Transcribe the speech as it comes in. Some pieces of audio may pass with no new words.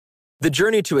The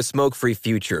journey to a smoke-free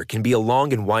future can be a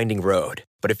long and winding road,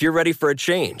 but if you're ready for a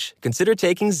change, consider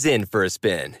taking Zyn for a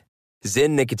spin. Zyn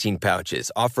nicotine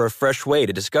pouches offer a fresh way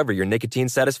to discover your nicotine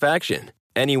satisfaction.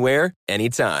 Anywhere,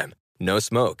 anytime. No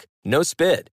smoke, no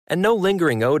spit, and no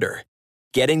lingering odor.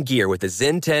 Get in gear with the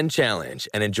Zyn 10 Challenge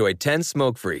and enjoy 10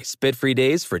 smoke-free, spit-free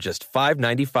days for just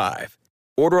 $5.95.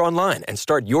 Order online and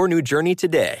start your new journey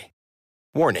today.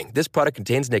 Warning, this product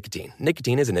contains nicotine.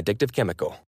 Nicotine is an addictive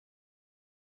chemical.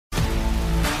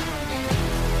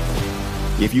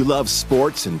 If you love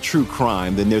sports and true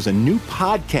crime, then there's a new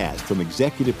podcast from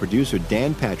executive producer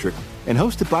Dan Patrick and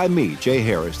hosted by me, Jay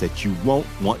Harris, that you won't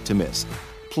want to miss.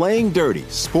 Playing Dirty: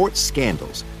 Sports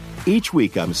Scandals. Each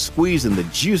week, I'm squeezing the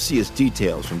juiciest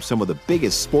details from some of the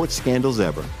biggest sports scandals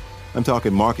ever. I'm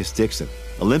talking Marcus Dixon,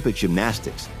 Olympic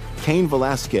gymnastics, Cain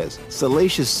Velasquez,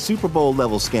 salacious Super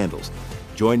Bowl-level scandals.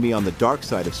 Join me on the dark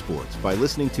side of sports by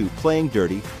listening to Playing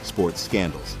Dirty: Sports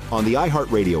Scandals on the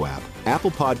iHeartRadio app,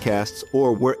 Apple Podcasts,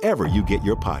 or wherever you get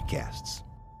your podcasts.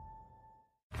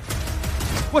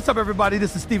 What's up, everybody?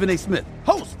 This is Stephen A. Smith,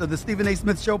 host of the Stephen A.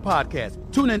 Smith Show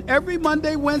podcast. Tune in every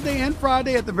Monday, Wednesday, and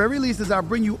Friday at the very least as I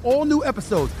bring you all new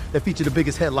episodes that feature the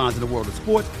biggest headlines in the world of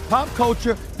sports, pop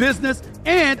culture, business,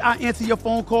 and I answer your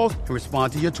phone calls and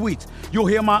respond to your tweets. You'll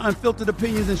hear my unfiltered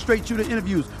opinions and straight-shooter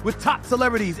interviews with top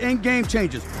celebrities and game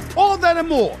changers. All that and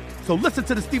more. So listen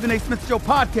to the Stephen A. Smith Show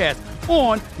podcast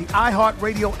on the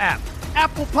iHeartRadio app,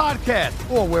 Apple Podcasts,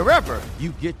 or wherever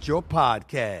you get your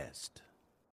podcast.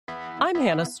 I'm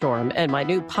Hannah Storm, and my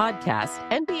new podcast,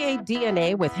 NBA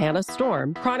DNA with Hannah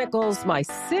Storm, chronicles my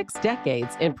 6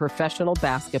 decades in professional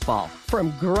basketball.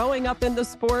 From growing up in the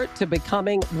sport to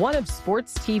becoming one of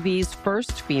sports TV's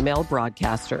first female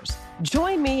broadcasters.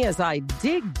 Join me as I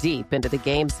dig deep into the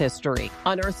game's history,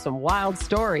 unearth some wild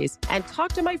stories, and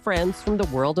talk to my friends from the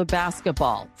world of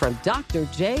basketball, from Dr.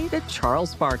 J to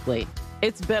Charles Barkley.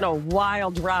 It's been a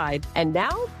wild ride, and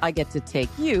now I get to take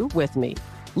you with me.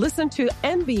 Listen to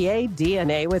NBA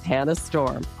DNA with Hannah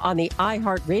Storm on the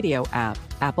iHeartRadio app,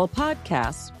 Apple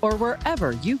Podcasts, or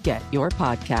wherever you get your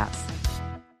podcasts.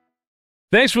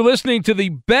 Thanks for listening to the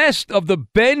Best of the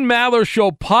Ben Maller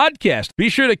Show podcast. Be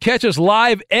sure to catch us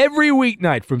live every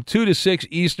weeknight from 2 to 6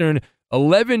 Eastern,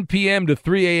 11 p.m. to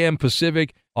 3 a.m.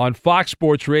 Pacific on Fox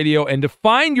Sports Radio. And to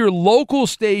find your local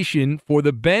station for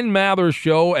the Ben Maller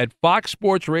Show at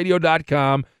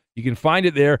foxsportsradio.com, you can find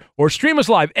it there, or stream us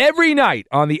live every night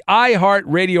on the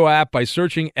iHeartRadio app by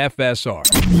searching FSR.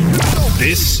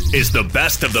 This is the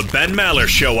Best of the Ben Maller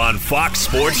Show on Fox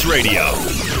Sports Radio.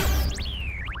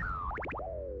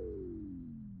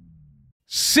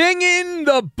 Singing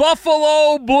the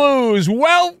Buffalo Blues.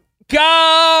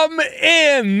 Welcome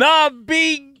in the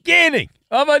beginning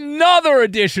of another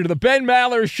edition of the Ben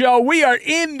Maller Show. We are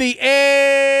in the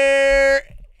air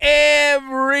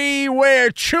everywhere,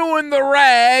 chewing the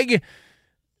rag.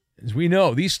 As we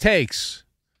know, these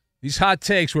hot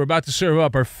takes we're about to serve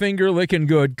up are finger-licking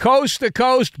good. Coast to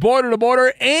coast, border to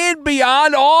border, and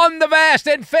beyond on the vast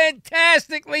and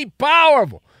fantastically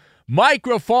powerful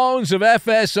microphones of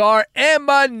FSR,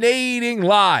 emanating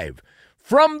live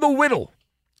from the Whittle.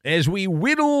 As we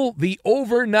whittle the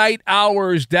overnight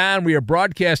hours down, we are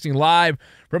broadcasting live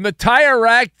from the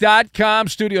TireRack.com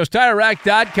studios.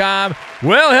 TireRack.com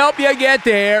will help you get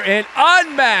there. An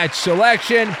unmatched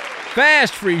selection,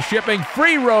 fast free shipping,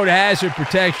 free road hazard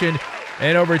protection,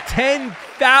 and over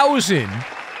 10,000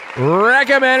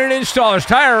 recommended installers.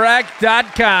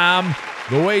 TireRack.com,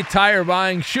 the way tire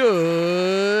buying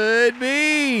should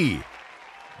be.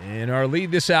 And our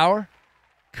lead this hour,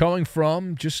 coming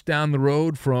from just down the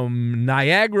road from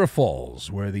Niagara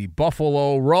Falls, where the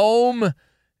Buffalo roam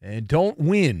and don't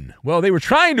win. Well, they were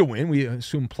trying to win. We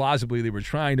assume plausibly they were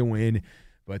trying to win,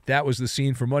 but that was the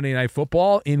scene for Monday Night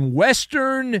Football in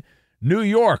Western New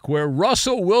York, where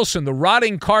Russell Wilson, the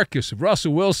rotting carcass of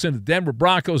Russell Wilson, the Denver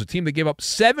Broncos, a team that gave up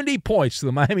 70 points to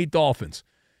the Miami Dolphins,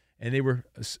 and they were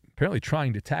apparently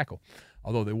trying to tackle,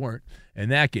 although they weren't in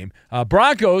that game.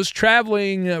 Broncos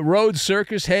traveling road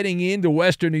circus heading into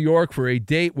Western New York for a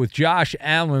date with Josh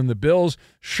Allen. The Bills,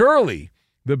 surely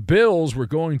the Bills were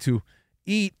going to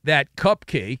eat that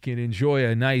cupcake and enjoy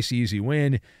a nice, easy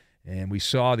win. And we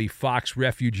saw the Fox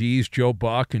refugees, Joe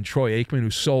Buck and Troy Aikman,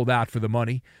 who sold out for the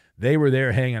money. They were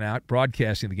there hanging out,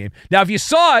 broadcasting the game. Now, if you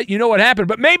saw it, you know what happened,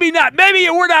 but maybe not. Maybe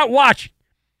you were not watching.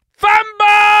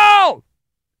 Fumble!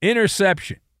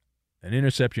 Interception. An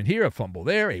interception here, a fumble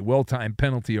there, a well-timed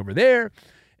penalty over there.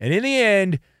 And in the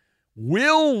end,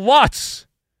 Will Lutz,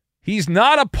 he's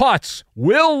not a putz,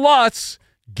 Will Lutz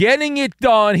getting it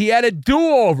done. He had a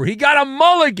do-over. He got a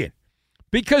mulligan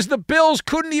because the Bills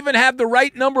couldn't even have the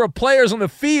right number of players on the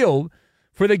field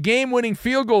for the game-winning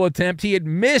field goal attempt. He had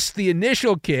missed the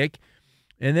initial kick,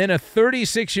 and then a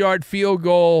 36-yard field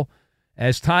goal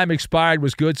as time expired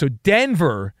was good. So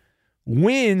Denver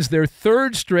wins their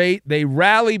third straight. They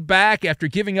rally back after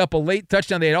giving up a late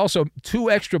touchdown. They had also 2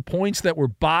 extra points that were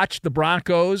botched, the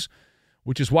Broncos,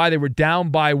 which is why they were down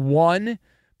by 1.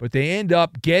 But they end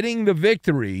up getting the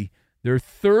victory, their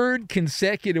third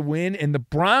consecutive win, and the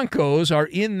Broncos are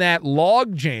in that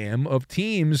logjam of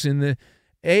teams in the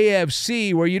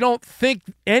AFC where you don't think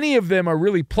any of them are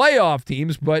really playoff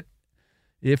teams, but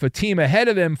if a team ahead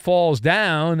of them falls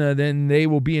down, then they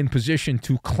will be in position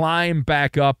to climb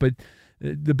back up. But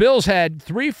the Bills had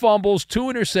 3 fumbles, 2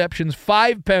 interceptions,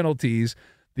 5 penalties.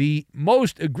 The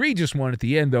most egregious one at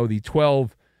the end, though, the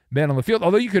 12 men on the field.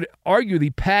 Although you could argue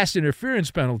the pass interference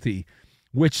penalty,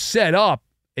 which set up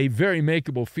a very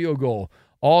makeable field goal,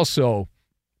 also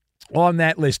on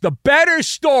that list. The better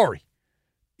story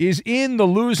is in the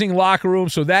losing locker room,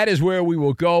 so that is where we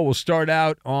will go. We'll start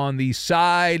out on the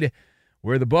side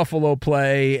where the Buffalo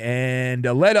play, and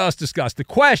let us discuss the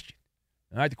question.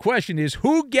 All right, the question is,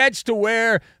 who gets to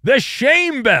wear the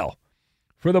shame bell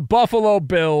for the Buffalo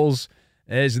Bills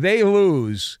as they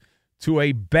lose to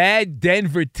a bad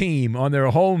Denver team on their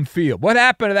home field? What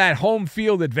happened to that home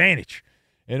field advantage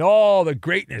and all the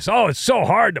greatness? Oh, it's so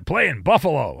hard to play in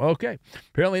Buffalo. Okay,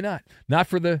 apparently not. Not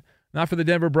for the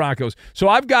Denver Broncos. So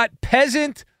I've got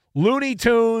Peasant, Looney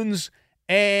Tunes,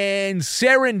 and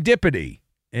Serendipity.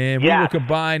 And we will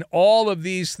combine all of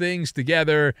these things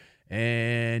together,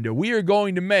 and we are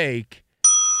going to make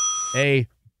a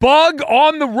bug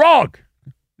on the rug.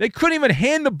 They couldn't even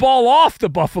hand the ball off the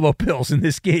Buffalo Bills in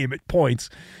this game at points.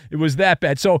 It was that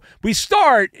bad. So we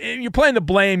start, you're playing the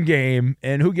blame game,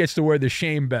 and who gets to wear the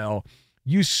shame bell.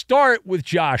 You start with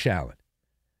Josh Allen.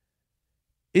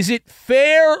 Is it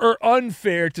fair or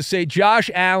unfair to say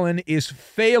Josh Allen is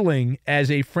failing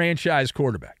as a franchise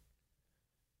quarterback?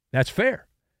 That's fair.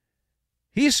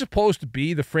 He's supposed to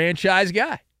be the franchise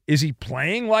guy. Is he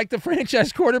playing like the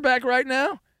franchise quarterback right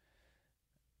now?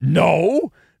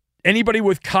 No. Anybody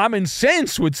with common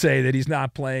sense would say that he's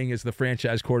not playing as the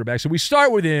franchise quarterback. So we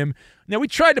start with him. Now, we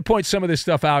tried to point some of this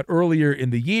stuff out earlier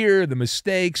in the year, the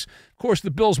mistakes. Of course, the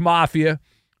Bills Mafia,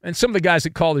 and some of the guys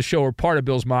that call the show are part of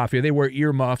Bills Mafia. They wear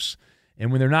earmuffs,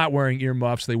 and when they're not wearing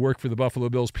earmuffs, they work for the Buffalo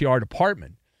Bills PR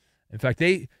department. In fact,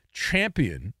 they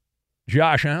champion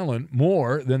Josh Allen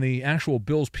more than the actual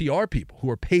Bills PR people who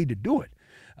are paid to do it.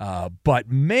 But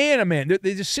man, oh man,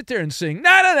 they just sit there and sing,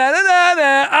 na na na na na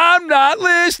na, I'm not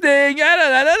listening, na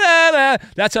na na na na.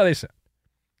 That's how they sound.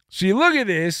 So you look at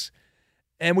this,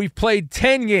 and we've played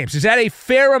 10 games. Is that a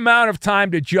fair amount of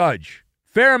time to judge?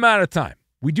 Fair amount of time.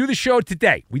 We do the show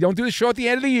today. We don't do the show at the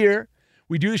end of the year.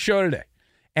 We do the show today.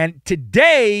 And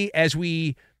today, as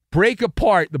we break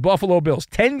apart the Buffalo Bills,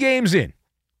 10 games in,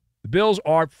 the Bills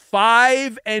are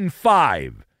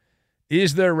 5-5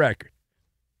 is their record.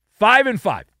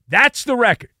 5-5. That's the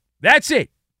record. That's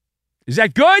it. Is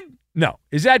that good? No.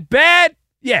 Is that bad?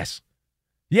 Yes.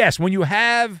 Yes, when you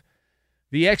have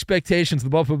the expectations the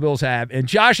Buffalo Bills have, and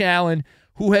Josh Allen,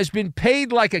 who has been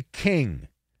paid like a king,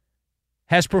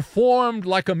 has performed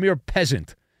like a mere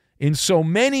peasant in so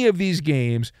many of these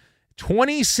games,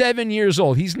 27 years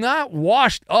old. He's not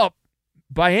washed up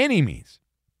by any means.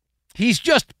 He's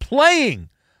just playing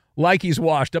like he's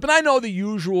washed up. And I know the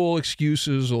usual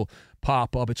excuses will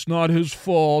pop up. It's not his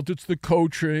fault. It's the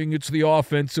coaching. It's the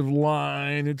offensive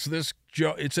line. It's this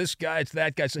guy. It's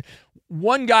that guy.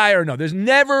 One guy or no. There's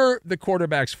never the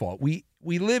quarterback's fault. We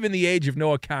live in the age of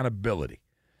no accountability.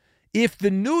 If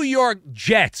the New York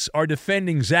Jets are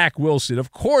defending Zach Wilson,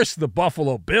 of course the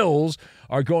Buffalo Bills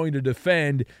are going to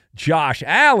defend Josh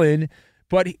Allen,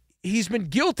 but he's been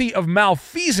guilty of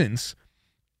malfeasance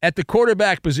at the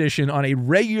quarterback position on a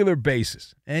regular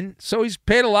basis. And so he's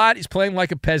paid a lot. He's playing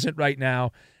like a peasant right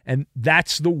now, and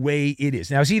that's the way it is.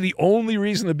 Now, is he the only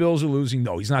reason the Bills are losing?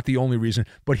 No, he's not the only reason,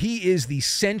 but he is the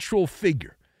central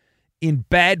figure in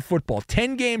bad football.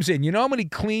 10 games in. You know how many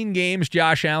clean games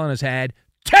Josh Allen has had?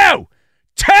 Two!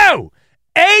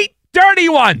 8 dirty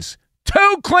ones!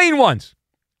 2 clean ones.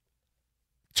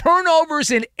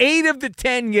 Turnovers in 8 of the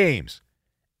 10 games.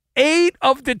 8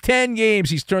 of the 10 games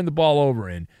he's turned the ball over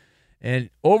in. And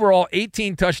overall,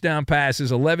 18 touchdown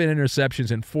passes, 11 interceptions,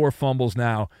 and 4 fumbles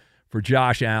now for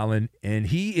Josh Allen. And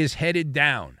he is headed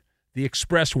down the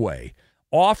expressway.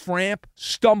 Off-ramp,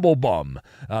 stumble bum.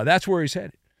 That's where he's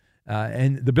headed.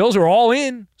 And the Bills are all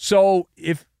in. So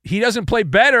if he doesn't play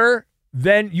better,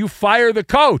 then you fire the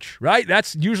coach, right?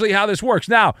 That's usually how this works.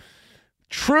 Now,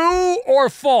 true or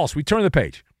false? We turn the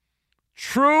page.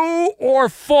 True or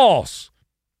false?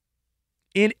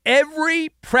 In every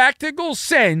practical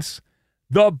sense,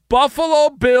 The Buffalo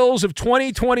Bills of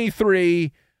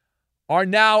 2023 are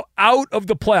now out of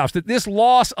the playoffs. That this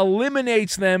loss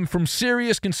eliminates them from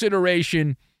serious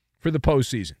consideration for the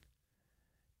postseason.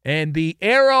 And the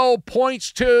arrow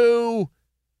points to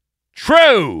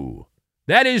true.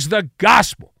 That is the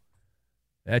gospel.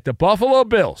 That the Buffalo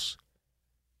Bills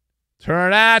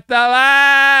turn at the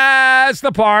last,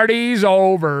 the party's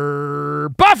over.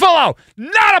 Buffalo,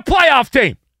 not a playoff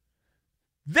team.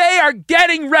 They are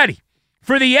getting ready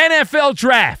for the NFL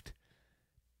draft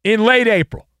in late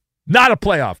April. Not a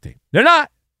playoff team. They're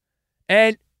not.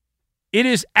 And it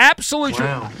is absolutely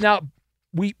true. Now,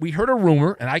 we heard a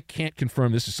rumor, and I can't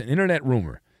confirm this, it's an internet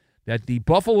rumor, that the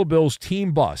Buffalo Bills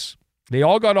team bus, they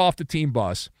all got off the team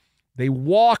bus, they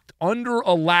walked under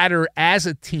a ladder as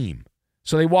a team.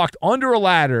 So they walked under a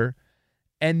ladder,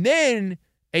 and then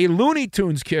a Looney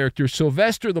Tunes character,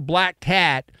 Sylvester the Black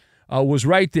Cat, was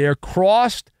right there,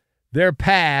 crossed their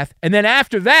path, and then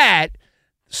after that,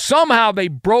 somehow they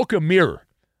broke a mirror.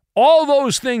 All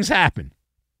those things happened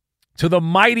to the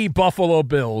mighty Buffalo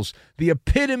Bills, the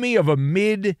epitome of a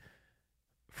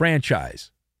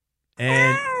mid-franchise.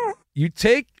 And you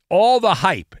take all the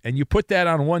hype and you put that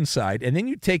on one side, and then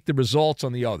you take the results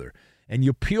on the other, and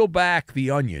you peel back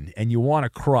the onion, and you want to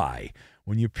cry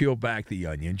when you peel back the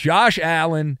onion. Josh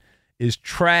Allen is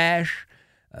trash.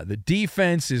 The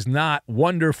defense is not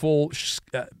wonderful.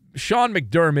 Sean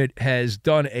McDermott has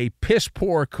done a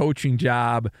piss-poor coaching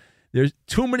job. There's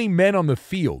too many men on the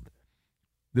field.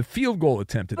 The field goal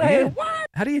attempt at the end.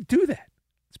 How do you do that?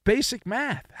 It's basic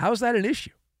math. How is that an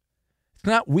issue? It's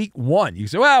not week 1. You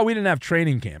say, well, we didn't have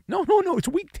training camp. No. It's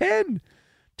week 10.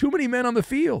 Too many men on the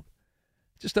field.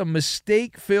 Just a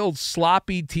mistake-filled,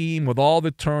 sloppy team with all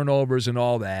the turnovers and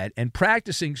all that, and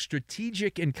practicing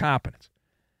strategic incompetence.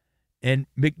 And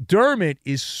McDermott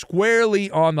is squarely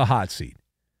on the hot seat.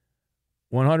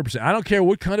 100%. I don't care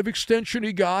what kind of extension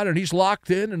he got, and he's locked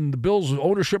in, and the Bills'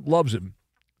 ownership loves him.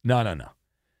 No.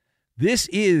 This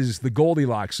is the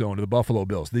Goldilocks zone of the Buffalo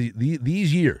Bills,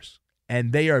 these years,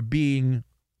 and they are being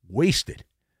wasted.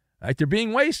 Right? They're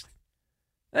being wasted.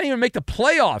 They didn't even make the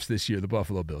playoffs this year, the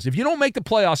Buffalo Bills. If you don't make the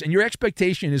playoffs and your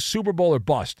expectation is Super Bowl or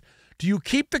bust, do you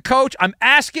keep the coach? I'm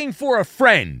asking for a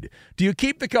friend. Do you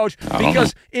keep the coach?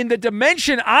 Because in the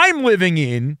dimension I'm living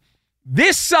in,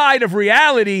 this side of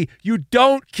reality, you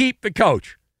don't keep the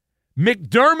coach.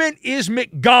 McDermott is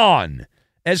McGone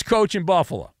as coach in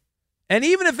Buffalo. And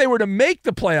even if they were to make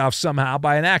the playoffs somehow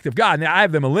by an act of God, and I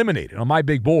have them eliminated on my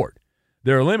big board,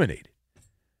 they're eliminated.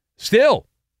 Still,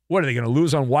 what are they going to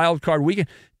lose on wild card weekend?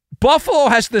 Buffalo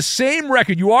has the same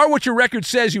record. You are what your record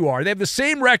says you are. They have the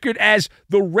same record as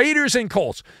the Raiders and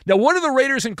Colts. Now, what do the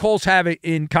Raiders and Colts have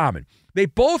in common? They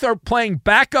both are playing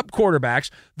backup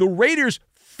quarterbacks. The Raiders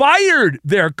fired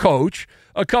their coach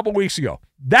a couple weeks ago.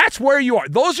 That's where you are.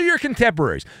 Those are your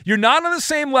contemporaries. You're not on the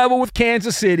same level with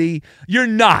Kansas City. You're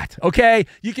not, okay?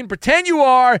 You can pretend you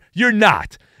are. You're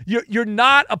not. You're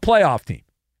not a playoff team.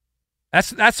 That's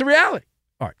the reality.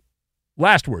 All right,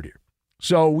 last word here.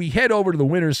 So we head over to the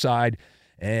winner's side,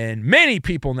 and many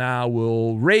people now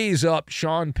will raise up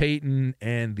Sean Payton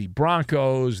and the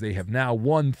Broncos. They have now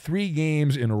won 3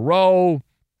 games in a row,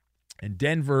 and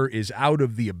Denver is out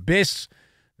of the abyss.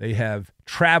 They have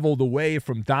traveled away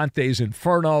from Dante's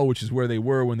Inferno, which is where they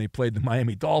were when they played the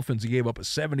Miami Dolphins. They gave up a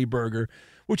 70-burger,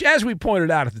 which, as we pointed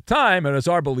out at the time, and as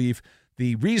our belief,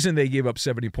 the reason they gave up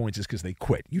 70 points is because they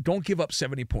quit. You don't give up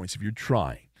 70 points if you're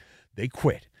trying. They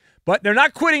quit. But they're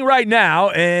not quitting right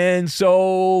now, and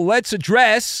so let's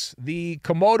address the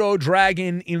Komodo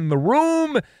dragon in the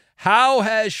room. How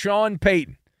has Sean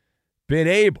Payton been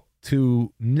able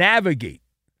to navigate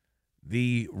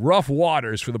the rough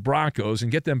waters for the Broncos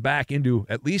and get them back into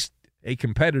at least a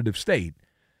competitive state?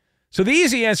 So the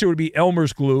easy answer would be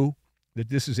Elmer's glue, that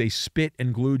this is a spit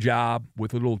and glue job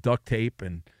with a little duct tape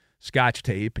and scotch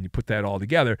tape, and you put that all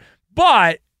together.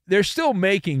 But they're still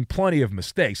making plenty of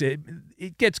mistakes.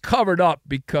 It gets covered up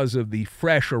because of the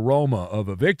fresh aroma of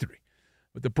a victory.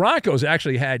 But the Broncos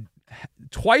actually had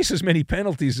twice as many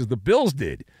penalties as the Bills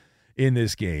did in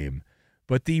this game.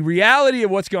 But the reality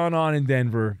of what's gone on in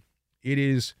Denver, it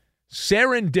is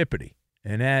serendipity.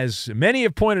 And as many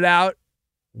have pointed out,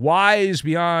 wise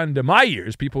beyond my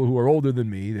years, people who are older than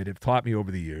me that have taught me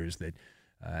over the years, that,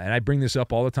 and I bring this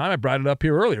up all the time, I brought it up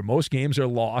here earlier, most games are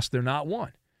lost, they're not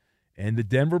won. And the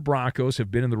Denver Broncos have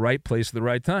been in the right place at the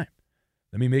right time.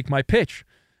 Let me make my pitch.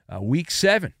 Week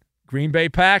 7, Green Bay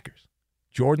Packers.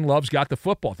 Jordan Love's got the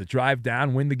football to drive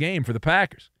down, win the game for the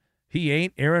Packers. He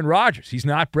ain't Aaron Rodgers. He's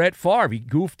not Brett Favre. He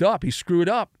goofed up. He screwed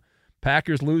up.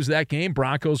 Packers lose that game.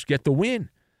 Broncos get the win.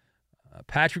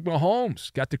 Patrick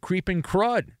Mahomes got the creeping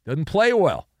crud. Doesn't play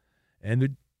well. And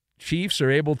the Chiefs are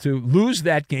able to lose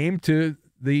that game to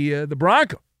the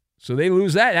Broncos. So they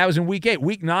lose that. That was in Week 8.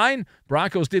 Week 9,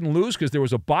 Broncos didn't lose because there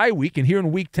was a bye week. And here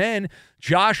in Week 10,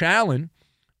 Josh Allen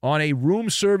on a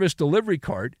room service delivery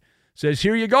cart says,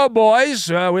 here you go, boys.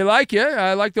 We like you.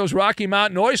 I like those Rocky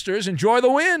Mountain oysters. Enjoy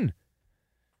the win.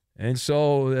 And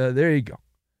so there you go.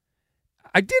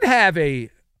 I did have a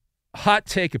hot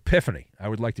take epiphany I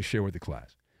would like to share with the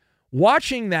class.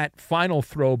 Watching that final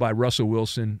throw by Russell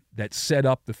Wilson that set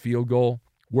up the field goal,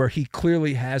 where he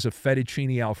clearly has a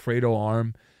fettuccine Alfredo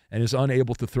arm and is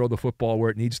unable to throw the football where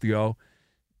it needs to go,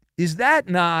 is that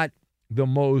not the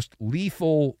most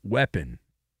lethal weapon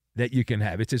that you can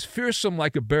have? It's as fearsome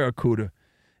like a barracuda,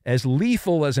 as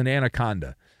lethal as an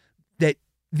anaconda, that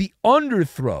the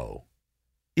underthrow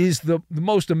is the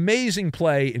most amazing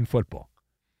play in football.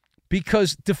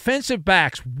 Because defensive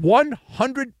backs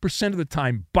 100% of the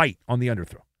time bite on the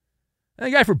underthrow. And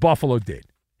the guy for Buffalo did.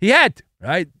 He had to,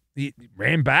 right? He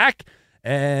ran back,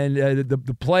 and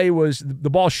the play was, the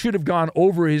ball should have gone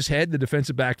over his head, the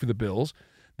defensive back for the Bills.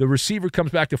 The receiver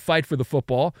comes back to fight for the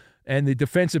football, and the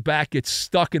defensive back gets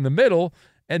stuck in the middle,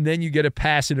 and then you get a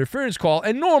pass interference call.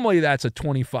 And normally that's a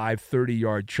 25,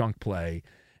 30-yard chunk play.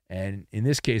 And in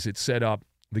this case, it set up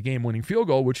the game-winning field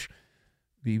goal, which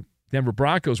the Denver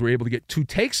Broncos were able to get 2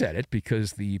 takes at it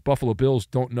because the Buffalo Bills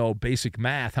don't know basic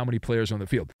math, how many players are on the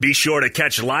field. Be sure to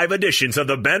catch live editions of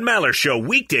the Ben Maller Show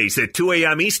weekdays at 2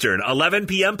 a.m. Eastern, 11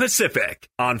 p.m. Pacific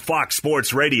on Fox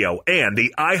Sports Radio and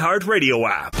the iHeartRadio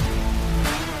app.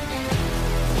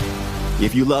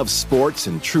 If you love sports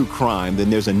and true crime, then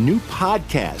there's a new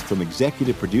podcast from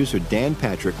executive producer Dan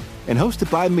Patrick and hosted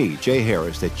by me, Jay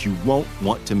Harris, that you won't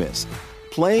want to miss.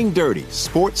 Playing Dirty: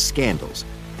 Sports Scandals.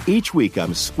 Each week,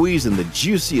 I'm squeezing the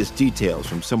juiciest details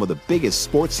from some of the biggest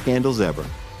sports scandals ever.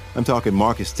 I'm talking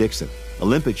Marcus Dixon,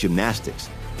 Olympic gymnastics,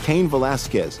 Cain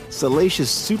Velasquez, salacious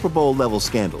Super Bowl-level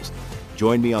scandals.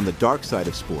 Join me on the dark side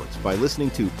of sports by listening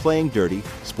to Playing Dirty: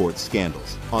 Sports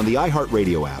Scandals on the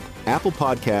iHeartRadio app, Apple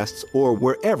Podcasts, or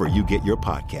wherever you get your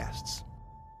podcasts.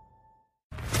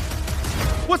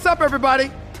 What's up, everybody?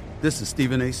 This is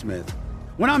Stephen A. Smith.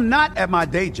 When I'm not at my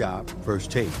day job, First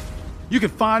Take, you can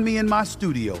find me in my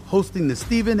studio hosting the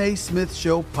Stephen A. Smith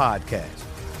Show podcast.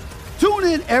 Tune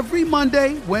in every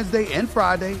Monday, Wednesday, and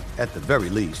Friday, at the very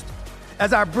least,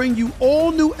 as I bring you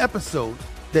all new episodes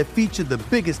that feature the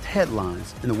biggest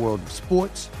headlines in the world of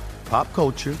sports, pop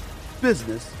culture,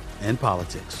 business, and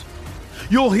politics.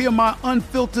 You'll hear my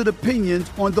unfiltered opinions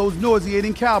on those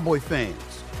nauseating Cowboy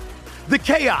fans, the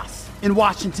chaos in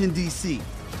Washington, D.C.,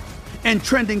 and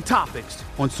trending topics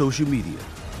on social media,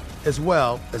 as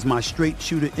well as my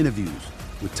straight-shooter interviews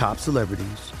with top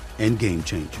celebrities and game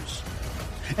changers.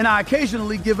 And I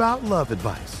occasionally give out love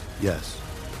advice. Yes,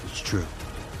 it's true.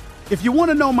 If you want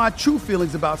to know my true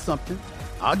feelings about something,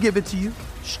 I'll give it to you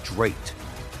straight.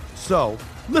 So,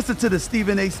 listen to the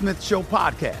Stephen A. Smith Show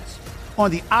podcast on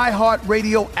the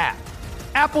iHeartRadio app,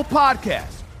 Apple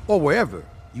Podcasts, or wherever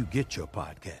you get your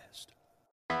podcast.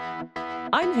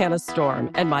 I'm Hannah Storm,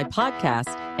 and my podcast,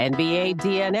 NBA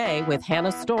DNA with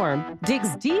Hannah Storm,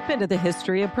 digs deep into the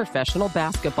history of professional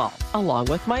basketball, along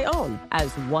with my own, as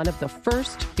one of the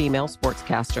first female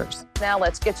sportscasters. Now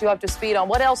let's get you up to speed on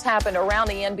what else happened around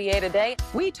the NBA today.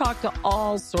 We talk to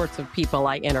all sorts of people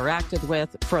I interacted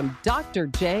with, from Dr.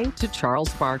 J to Charles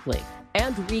Barkley,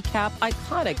 and recap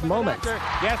iconic moments.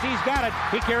 Yes, he's got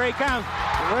it. Here he comes.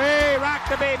 Way rock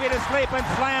the baby to sleep and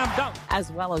slam dunk.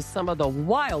 As well as some of the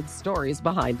wild stories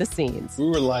behind the scenes. We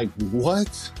were like,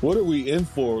 what? What are we in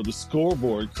for? The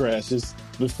scoreboard crashes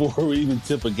before we even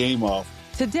tip a game off.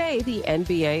 Today, the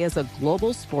NBA is a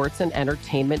global sports and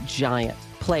entertainment giant.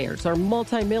 Players are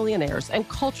multimillionaires and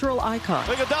cultural icons.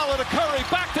 Iguodala to Curry,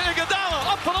 back to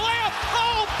Iguodala, up for the layup.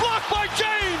 Oh, blocked by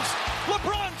James.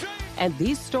 LeBron James. And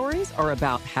these stories are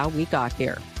about how we got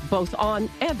here, both on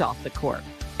and off the court.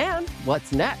 And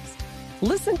what's next?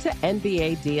 Listen to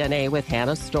NBA DNA with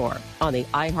Hannah Storm on the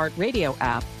iHeartRadio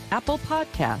app, Apple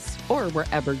Podcasts, or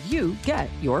wherever you get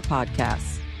your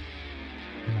podcasts.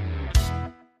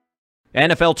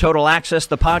 NFL Total Access,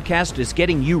 the podcast, is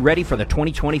getting you ready for the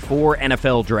 2024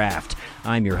 NFL Draft.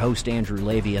 I'm your host, Andrew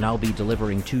Levy, and I'll be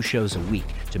delivering 2 shows a week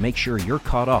to make sure you're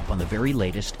caught up on the very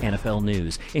latest NFL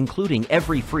news, including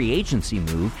every free agency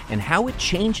move and how it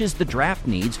changes the draft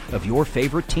needs of your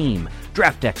favorite team.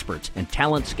 Draft experts and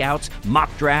talent scouts, mock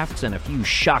drafts, and a few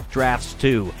shock drafts,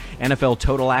 too. NFL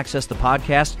Total Access, the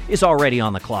podcast, is already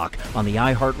on the clock on the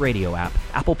iHeartRadio app,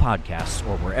 Apple Podcasts,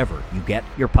 or wherever you get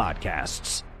your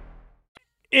podcasts.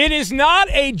 It is not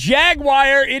a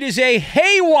Jaguar, it is a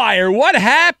haywire. What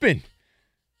happened?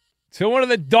 to one of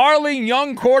the darling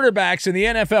young quarterbacks in the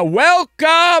NFL.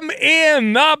 Welcome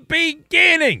in the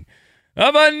beginning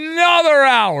of another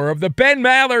hour of the Ben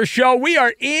Maller Show. We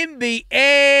are in the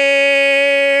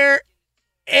air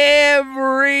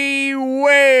everywhere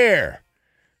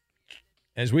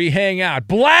as we hang out,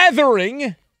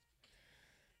 blathering,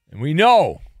 and we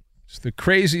know it's the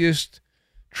craziest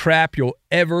trap you'll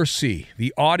ever see.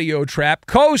 The audio trap,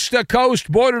 coast to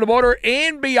coast, border to border,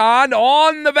 and beyond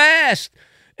on the vast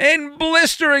and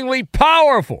blisteringly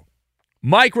powerful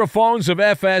microphones of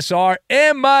FSR,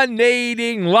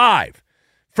 emanating live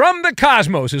from the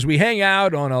cosmos as we hang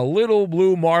out on a little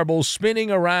blue marble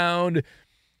spinning around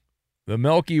the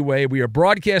Milky Way. We are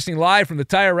broadcasting live from the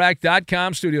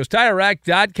TireRack.com studios.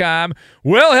 TireRack.com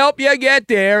will help you get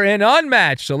there. An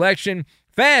unmatched selection,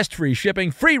 fast free shipping,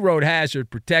 free road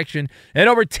hazard protection, and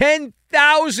over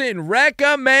 10,000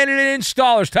 recommended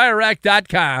installers.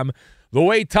 TireRack.com, the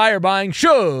way tire buying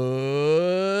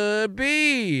should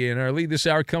be. And our lead this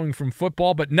hour coming from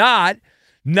football, but not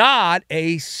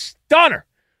a stunner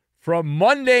from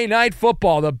Monday Night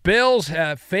Football. The Bills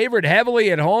have favored heavily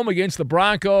at home against the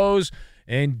Broncos,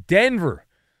 and Denver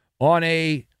on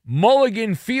a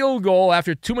mulligan field goal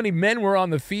after too many men were on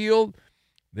the field.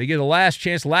 They get a last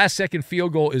chance. Last-second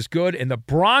field goal is good, and the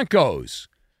Broncos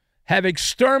have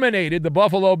exterminated the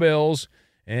Buffalo Bills.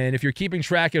 And if you're keeping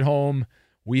track at home,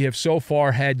 we have so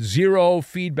far had zero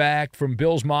feedback from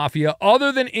Bills Mafia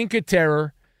other than Inca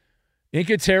Terror.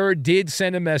 Inca Terror did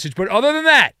send a message, but other than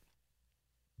that,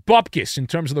 bupkis in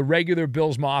terms of the regular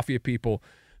Bills Mafia people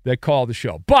that call the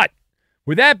show. But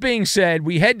with that being said,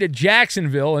 we head to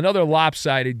Jacksonville, another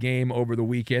lopsided game over the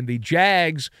weekend. The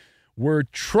Jags were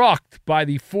trucked by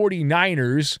the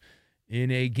 49ers in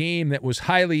a game that was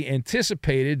highly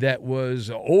anticipated, that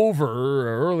was over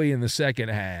early in the second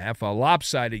half, a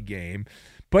lopsided game.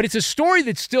 But it's a story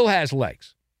that still has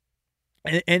legs.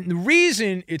 And the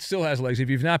reason it still has legs, if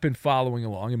you've not been following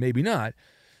along, and maybe not,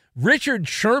 Richard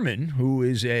Sherman, who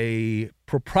is a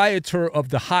proprietor of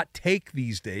the Hot Take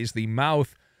these days, the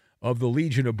mouth of the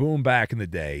Legion of Boom back in the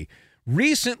day,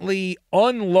 recently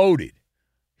unloaded.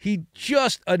 He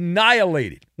just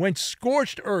annihilated, went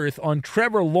scorched earth on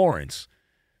Trevor Lawrence,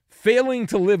 failing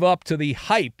to live up to the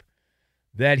hype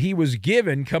that he was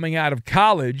given coming out of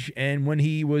college. And when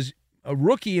he was a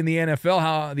rookie in the NFL,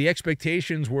 how the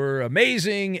expectations were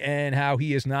amazing and how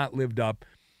he has not lived up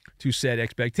to said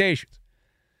expectations.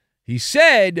 He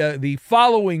said the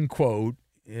following quote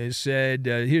is said,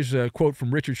 here's a quote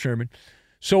from Richard Sherman.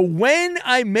 "So when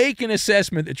I make an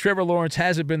assessment that Trevor Lawrence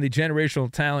hasn't been the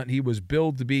generational talent he was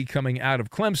billed to be coming out of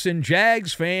Clemson,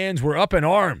 Jags fans were up in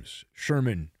arms,"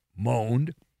 Sherman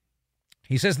moaned.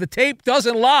 He says the tape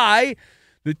doesn't lie.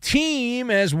 The team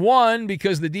has won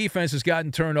because the defense has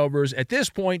gotten turnovers. At this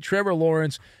point, Trevor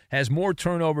Lawrence has more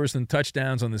turnovers than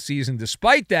touchdowns on the season.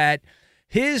 Despite that,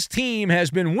 his team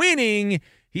has been winning.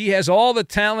 He has all the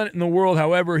talent in the world.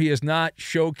 However, he has not been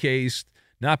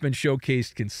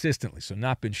showcased consistently. So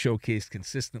not been showcased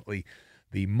consistently,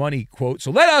 the money quote.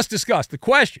 So let us discuss the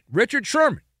question. Richard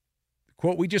Sherman, the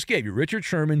quote we just gave you, Richard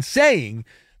Sherman saying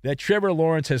that Trevor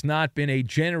Lawrence has not been a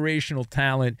generational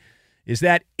talent. Is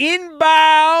that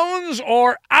inbounds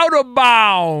or out of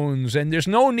bounds? And there's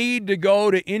no need to go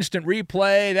to instant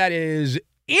replay. That is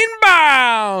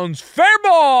inbounds. Fair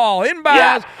ball. Inbounds.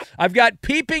 Yeah. I've got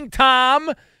Peeping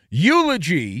Tom,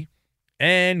 Eulogy,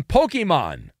 and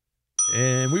Pokemon.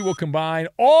 And we will combine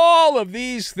all of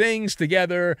these things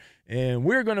together, and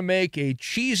we're going to make a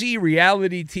cheesy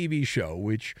reality TV show,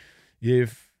 which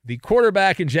if the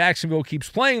quarterback in Jacksonville keeps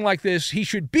playing like this, he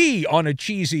should be on a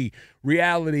cheesy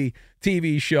reality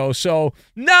TV show. So,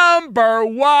 number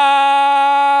one.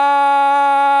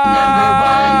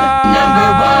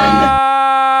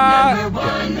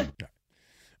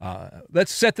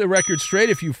 Let's set the record straight.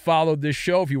 If you followed this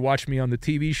show, if you watch me on the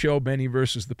TV show, Benny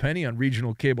versus the Penny, on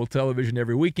regional cable television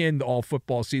every weekend, all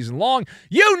football season long,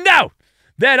 you know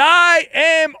that I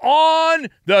am on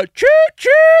the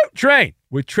choo-choo train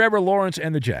with Trevor Lawrence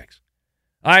and the Jags.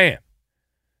 I am.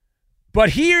 But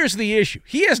here's the issue.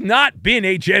 He has not been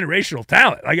a generational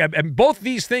talent. And both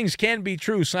these things can be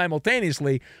true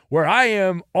simultaneously, where I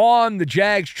am on the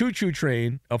Jags choo-choo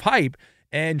train of hype,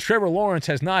 and Trevor Lawrence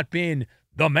has not been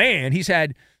the man. He's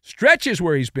had stretches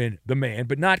where he's been the man,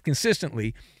 but not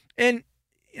consistently. And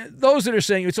those that are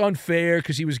saying it's unfair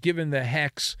because he was given the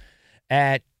hex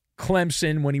at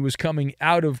Clemson when he was coming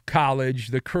out of college,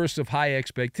 the curse of high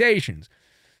expectations.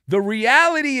 The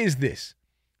reality is this.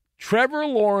 Trevor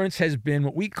Lawrence has been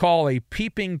what we call a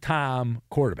peeping Tom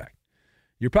quarterback.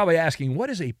 You're probably asking, what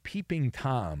is a peeping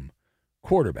Tom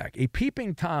quarterback? A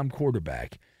peeping Tom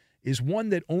quarterback is one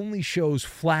that only shows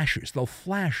flashes. They'll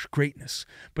flash greatness,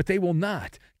 but they will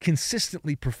not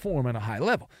consistently perform on a high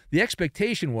level. The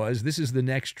expectation was this is the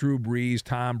next Drew Brees,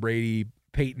 Tom Brady,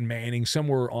 Peyton Manning,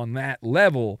 somewhere on that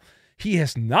level. He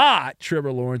has not,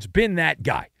 Trevor Lawrence, been that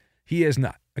guy. He has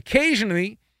not.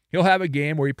 Occasionally, he'll have a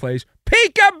game where he plays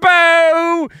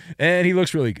peekaboo, and he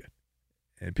looks really good.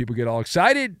 And people get all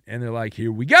excited, and they're like,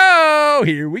 here we go,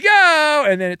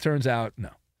 and then it turns out, no.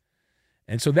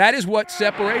 And so that is what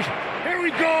separation. Here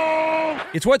we go!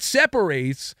 It's what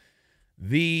separates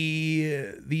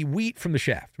the wheat from the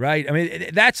shaft, right? I mean,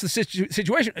 that's the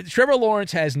situation. Trevor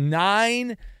Lawrence has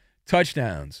 9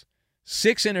 touchdowns,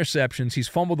 6 interceptions. He's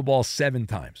fumbled the ball 7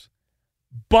 times.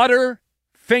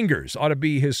 Butterfingers ought to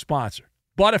be his sponsor.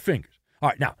 Butterfingers. All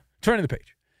right, now, turn to the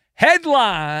page.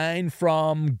 Headline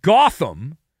from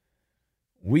Gotham.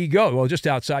 We go, well, just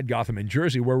outside Gotham in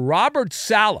Jersey, where Robert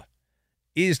Saleh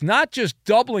is not just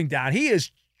doubling down, he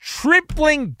is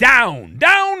tripling down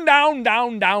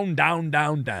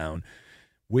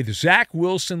with Zach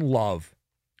Wilson love.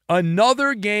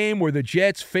 Another game where the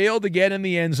Jets failed to get in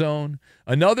the end zone,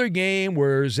 another game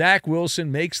where Zach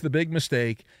Wilson makes the big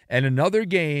mistake, and another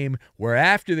game where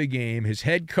after the game his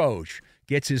head coach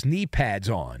gets his knee pads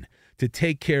on to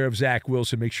take care of Zach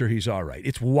Wilson, make sure he's all right.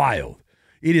 It's wild.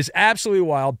 It is absolutely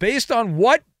wild. Based on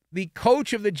what the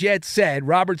coach of the Jets said,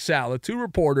 Robert Saleh, to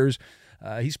reporters,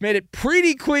 he's made it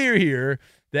pretty clear here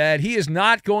that he is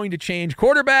not going to change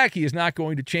quarterback. He is not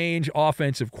going to change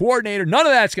offensive coordinator. None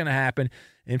of that's going to happen.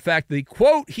 In fact, the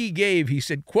quote he gave, he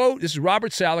said, quote, this is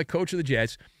Robert Saleh, coach of the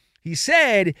Jets. He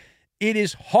said, it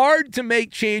is hard to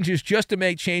make changes just to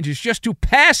make changes, just to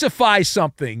pacify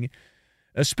something,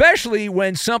 especially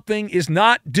when something is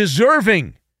not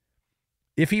deserving.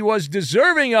 If he was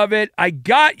deserving of it, I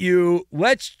got you.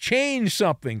 Let's change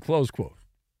something, close quote.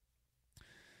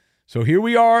 So here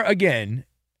we are again.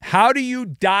 How do you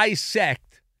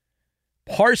dissect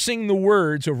parsing the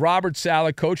words of Robert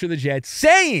Saleh, coach of the Jets,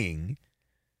 saying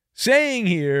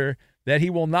here that he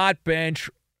will not bench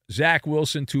Zach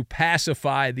Wilson to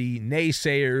pacify the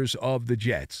naysayers of the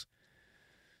Jets?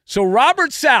 So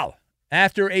Robert Saleh,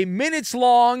 after a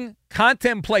minutes-long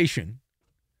contemplation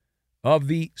of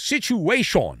the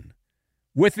situation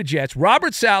with the Jets,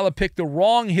 Robert Saleh picked the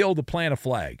wrong hill to plant a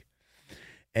flag,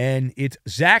 and it's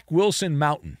Zach Wilson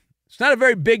Mountain. It's not a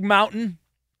very big mountain.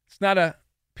 It's not a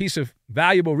piece of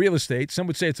valuable real estate. Some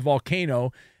would say it's a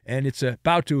volcano, and it's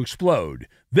about to explode.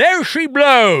 There she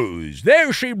blows.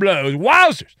 There she blows.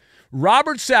 Wowzers.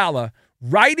 Robert Saleh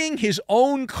writing his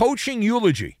own coaching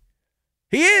eulogy.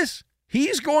 He is.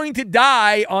 He's going to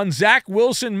die on Zach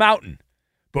Wilson Mountain.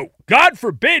 But God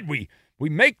forbid we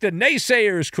make the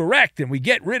naysayers correct and we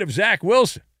get rid of Zach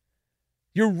Wilson.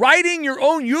 You're writing your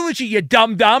own eulogy, you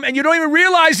dum-dum, and you don't even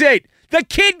realize it. The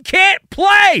kid can't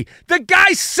play. The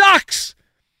guy sucks.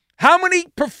 How many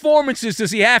performances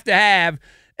does he have to have?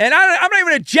 And I'm not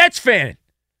even a Jets fan,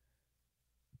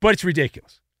 but it's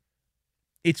ridiculous.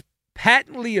 It's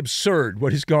patently absurd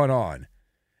what has gone on.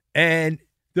 And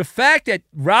the fact that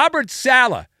Robert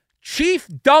Saleh, chief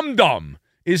dum-dum,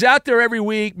 is out there every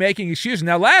week making excuses.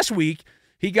 Now, last week,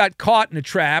 he got caught in a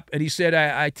trap, and he said,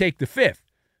 I take the fifth.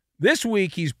 This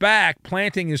week, he's back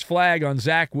planting his flag on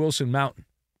Zach Wilson Mountain.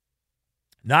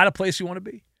 Not a place you want to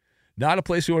be. Not a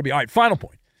place you want to be. All right, final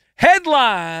point.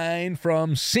 Headline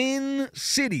from Sin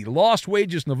City, Lost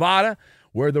Wages, Nevada,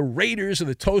 where the Raiders are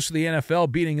the toast of the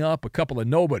NFL, beating up a couple of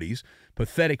nobodies,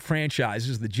 pathetic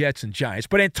franchises, the Jets and Giants.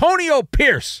 But Antonio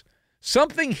Pierce,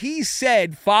 something he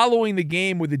said following the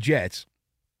game with the Jets,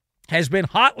 has been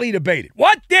hotly debated.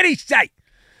 What did he say?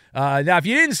 Now, if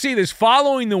you didn't see this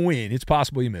following the win, it's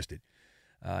possible you missed it.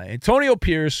 Antonio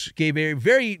Pierce gave a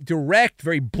very direct,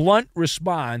 very blunt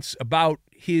response about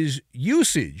his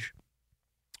usage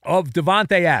of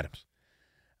Davante Adams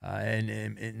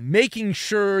and making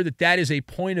sure that is a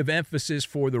point of emphasis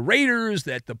for the Raiders,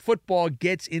 that the football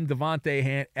gets in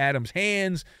Davante Adams'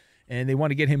 hands, and they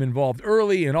want to get him involved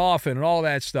early and often and all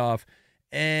that stuff.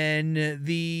 And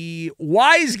the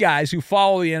wise guys who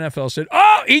follow the NFL said,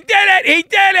 oh, he did it, he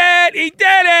did it, he did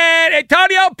it,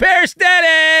 Antonio Pierce did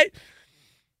it.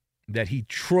 That he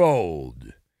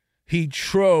trolled. He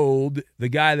trolled the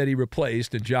guy that he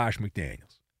replaced in Josh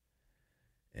McDaniels.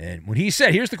 And when he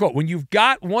said, here's the quote, when you've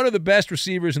got one of the best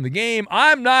receivers in the game,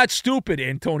 I'm not stupid,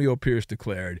 Antonio Pierce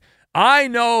declared. I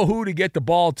know who to get the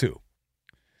ball to.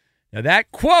 Now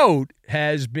that quote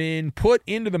has been put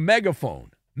into the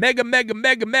megaphone.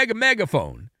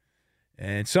 Megaphone.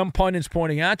 And some pundits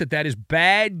pointing out that is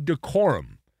bad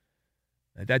decorum.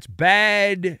 That's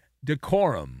bad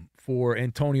decorum for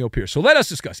Antonio Pierce. So let us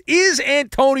discuss. Is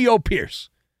Antonio Pierce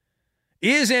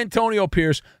Is Antonio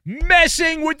Pierce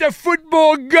messing with the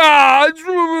football gods?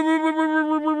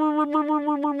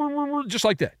 Just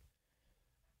like that.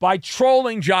 By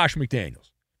trolling Josh McDaniels.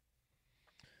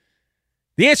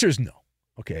 The answer is no.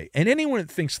 Okay. And anyone that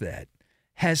thinks that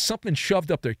has something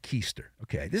shoved up their keister.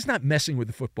 Okay. This is not messing with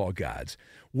the football gods.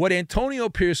 What Antonio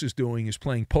Pierce is doing is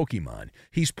playing Pokemon.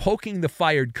 He's poking the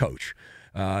fired coach.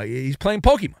 He's playing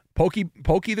Pokemon.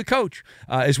 Pokey the coach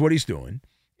is what he's doing.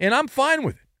 And I'm fine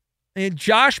with it. And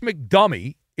Josh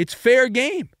McDummy, it's fair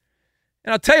game.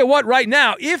 And I'll tell you what, right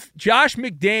now, if Josh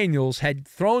McDaniels had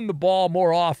thrown the ball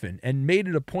more often and made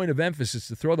it a point of emphasis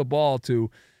to throw the ball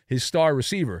to his star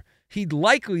receiver, he'd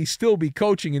likely still be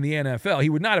coaching in the NFL. He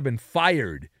would not have been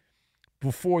fired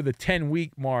before the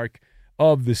 10-week mark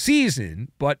of the season,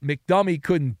 but McDummy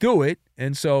couldn't do it,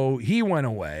 and so he went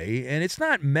away, and it's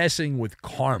not messing with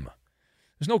karma.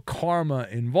 There's no karma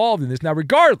involved in this. Now,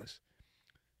 regardless,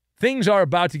 things are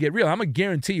about to get real. I'm going to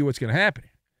guarantee you what's going to happen.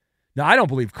 Now, I don't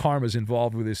believe karma's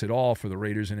involved with this at all for the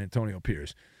Raiders and Antonio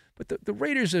Pierce, but the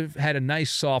Raiders have had a nice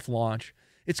soft launch.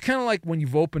 It's kind of like when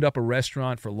you've opened up a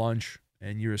restaurant for lunch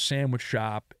and you're a sandwich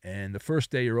shop, and the first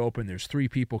day you're open, there's 3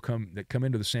 people that come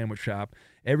into the sandwich shop.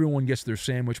 Everyone gets their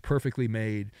sandwich perfectly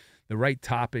made, the right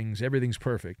toppings, everything's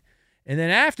perfect. And then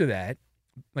after that,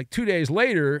 like 2 days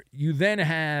later, you then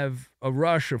have a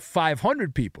rush of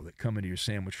 500 people that come into your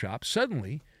sandwich shop.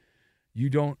 Suddenly, you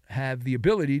don't have the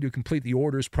ability to complete the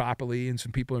orders properly, and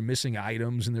some people are missing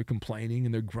items, and they're complaining,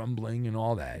 and they're grumbling, and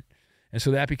all that. And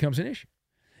so that becomes an issue.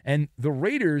 And the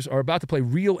Raiders are about to play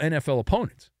real NFL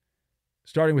opponents,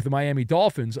 starting with the Miami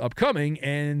Dolphins upcoming,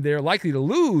 and they're likely to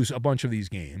lose a bunch of these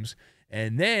games.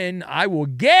 And then I will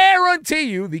guarantee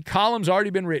you the column's already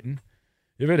been written.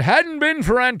 If it hadn't been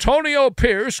for Antonio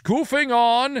Pierce goofing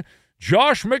on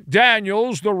Josh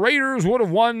McDaniels, the Raiders would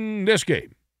have won this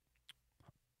game.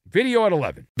 Video at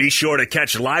 11. Be sure to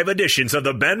catch live editions of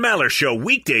the Ben Maller Show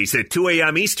weekdays at 2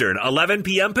 a.m. Eastern, 11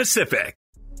 p.m. Pacific.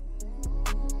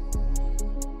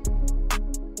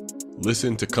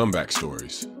 Listen to Comeback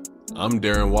Stories. I'm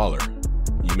Darren Waller.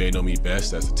 You may know me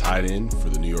best as a tight end for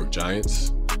the New York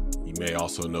Giants. You may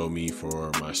also know me for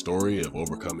my story of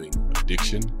overcoming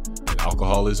addiction and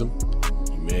alcoholism.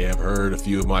 You may have heard a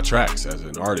few of my tracks as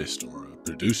an artist or a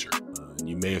producer. And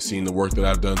you may have seen the work that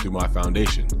I've done through my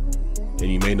foundation.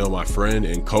 And you may know my friend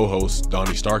and co-host,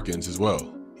 Donnie Starkins, as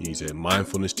well. He's a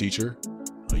mindfulness teacher,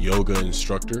 a yoga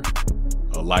instructor,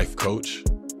 a life coach,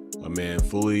 a man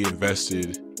fully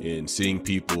invested in seeing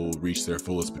people reach their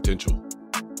fullest potential.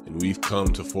 And we've come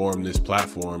to form this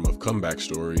platform of comeback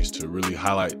stories to really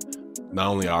highlight not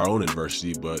only our own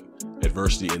adversity, but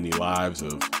adversity in the lives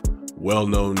of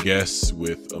well-known guests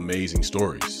with amazing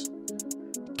stories.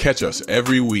 Catch us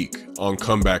every week on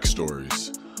Comeback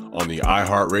Stories on the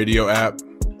iHeartRadio app,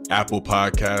 Apple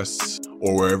Podcasts,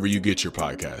 or wherever you get your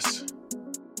podcasts.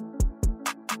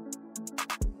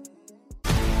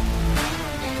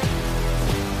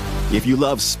 If you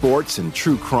love sports and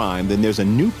true crime, then there's a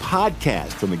new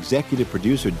podcast from executive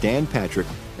producer Dan Patrick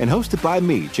and hosted by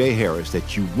me, Jay Harris,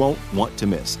 that you won't want to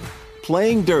miss.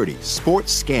 Playing Dirty: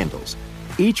 Sports Scandals.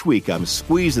 Each week, I'm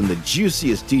squeezing the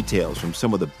juiciest details from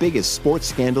some of the biggest sports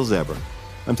scandals ever.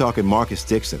 I'm talking Marcus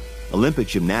Dixon, Olympic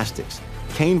gymnastics,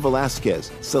 Cain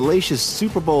Velasquez, salacious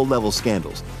Super Bowl-level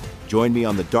scandals. Join me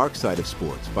on the dark side of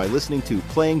sports by listening to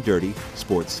Playing Dirty: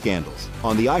 Sports Scandals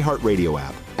on the iHeartRadio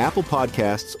app, Apple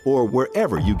Podcasts, or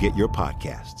wherever you get your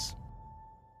podcasts.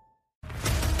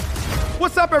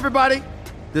 What's up, everybody?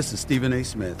 This is Stephen A.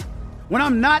 Smith. When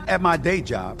I'm not at my day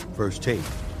job, First Take,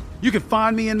 you can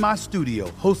find me in my studio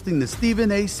hosting the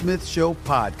Stephen A. Smith Show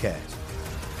podcast.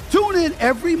 Tune in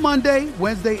every Monday,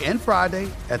 Wednesday, and Friday,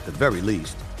 at the very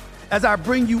least, as I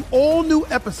bring you all new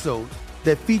episodes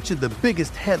that feature the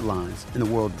biggest headlines in the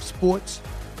world of sports,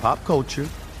 pop culture,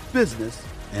 business,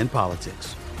 and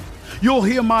politics. You'll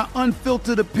hear my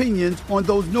unfiltered opinions on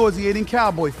those nauseating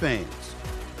Cowboy fans,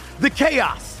 the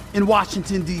chaos in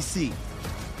Washington, D.C.,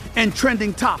 and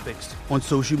trending topics on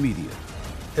social media,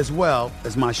 as well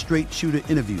as my straight shooter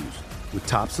interviews with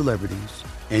top celebrities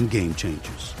and game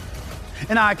changers.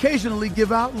 And I occasionally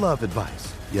give out love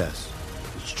advice. Yes,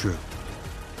 it's true.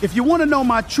 If you want to know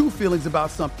my true feelings about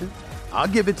something, I'll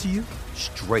give it to you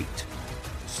straight.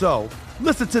 So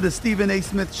listen to the Stephen A.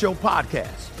 Smith Show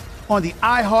podcast on the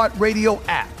iHeartRadio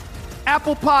app,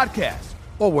 Apple Podcasts,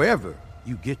 or wherever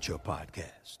you get your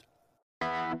podcast.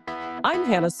 I'm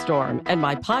Hannah Storm, and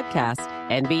my podcast,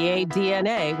 NBA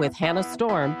DNA with Hannah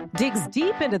Storm, digs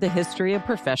deep into the history of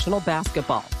professional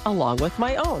basketball, along with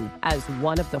my own, as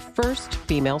one of the first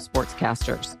female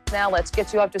sportscasters. Now let's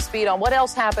get you up to speed on what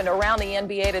else happened around the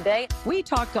NBA today. We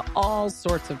talk to all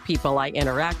sorts of people I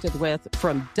interacted with,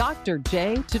 from Dr.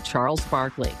 J to Charles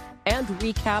Barkley, and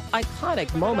recap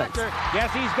iconic moments.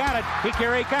 Yes, he's got it.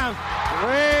 Here he comes.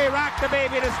 Way rock the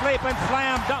baby to sleep and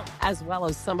slam dunk. As well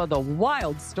as some of the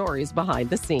wild stories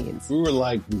behind the scenes. We were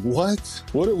like, what?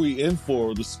 What are we in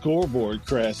for? The scoreboard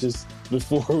crashes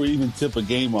before we even tip a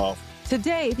game off.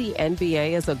 Today, the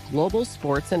NBA is a global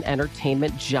sports and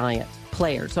entertainment giant.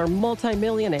 Players are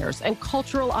multimillionaires and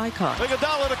cultural icons.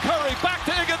 Iguodala to Curry, back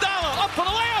to Iguodala, up for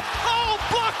the layup. Oh,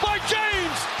 blocked by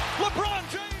James.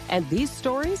 LeBron James. And these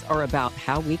stories are about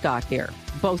how we got here,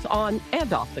 both on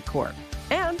and off the court.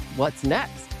 And what's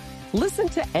next? Listen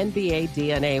to NBA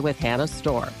DNA with Hannah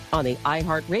Storm on the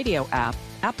iHeartRadio app,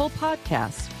 Apple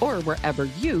Podcasts, or wherever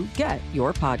you get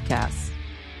your podcasts.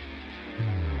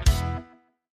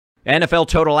 NFL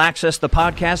Total Access, the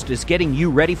podcast, is getting you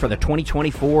ready for the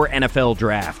 2024 NFL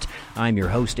Draft. I'm your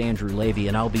host, Andrew Levy,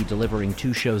 and I'll be delivering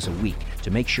 2 shows a week to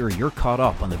make sure you're caught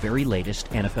up on the very latest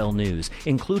NFL news,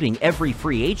 including every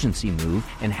free agency move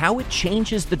and how it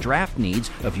changes the draft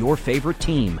needs of your favorite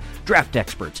team. Draft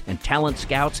experts and talent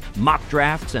scouts, mock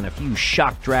drafts, and a few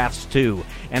shock drafts, too.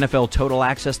 NFL Total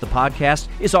Access, the podcast,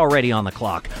 is already on the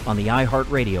clock on the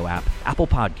iHeartRadio app, Apple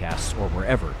Podcasts, or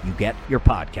wherever you get your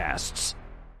podcasts.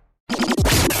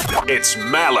 It's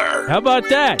Maller. How about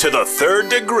that? To the third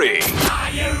degree.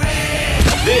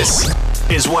 This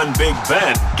is when Big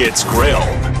Ben gets grilled.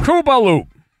 Koobaloo.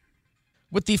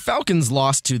 With the Falcons'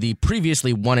 loss to the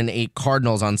previously 1-8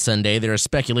 Cardinals on Sunday, there is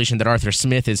speculation that Arthur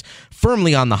Smith is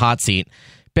firmly on the hot seat.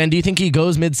 Ben, do you think he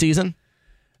goes mid-season?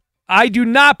 I do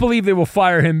not believe they will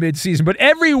fire him mid-season, but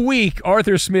every week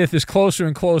Arthur Smith is closer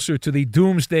and closer to the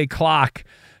doomsday clock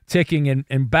ticking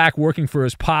and back working for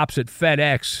his pops at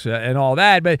FedEx and all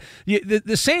that. But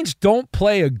the Saints don't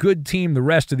play a good team the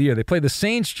rest of the year. They play the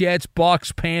Saints, Jets,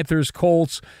 Bucks, Panthers,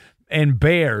 Colts, and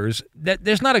Bears.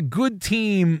 There's not a good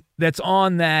team that's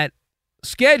on that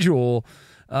schedule.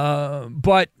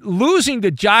 But losing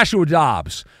to Joshua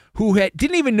Dobbs, who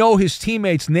didn't even know his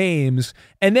teammates' names,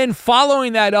 and then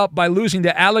following that up by losing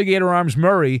to Alligator Arms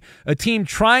Murray, a team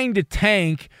trying to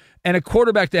tank and a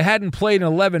quarterback that hadn't played in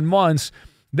 11 months,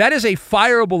 that is a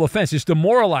fireable offense. It's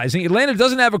demoralizing. Atlanta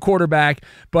doesn't have a quarterback,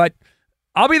 but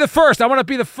I'll be the first. I want to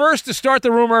be the first to start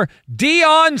the rumor.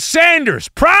 Deion Sanders,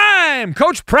 prime,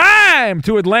 Coach Prime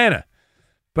to Atlanta.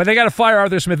 But they got to fire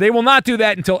Arthur Smith. They will not do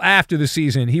that until after the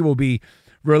season. He will be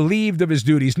relieved of his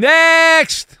duties.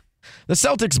 Next! The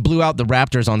Celtics blew out the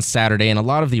Raptors on Saturday, and a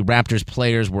lot of the Raptors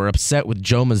players were upset with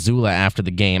Joe Mazzulla after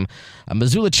the game.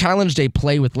 Mazzulla challenged a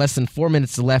play with less than 4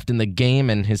 minutes left in the game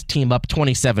and his team up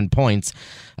 27 points.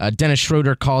 Dennis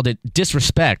Schroeder called it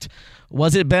disrespect.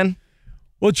 Was it, Ben?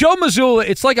 Well, Joe Mazzulla,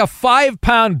 it's like a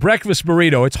 5-pound breakfast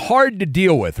burrito. It's hard to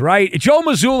deal with, right? Joe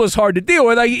Mazzulla is hard to deal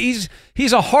with.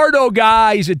 He's a hardo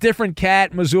guy. He's a different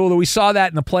cat, Mazzulla. We saw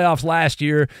that in the playoffs last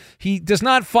year. He does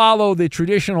not follow the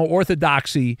traditional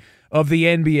orthodoxy of the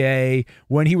NBA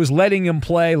when he was let him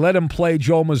play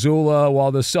Joe Mazzulla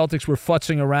while the Celtics were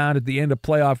futzing around at the end of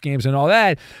playoff games and all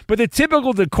that. But the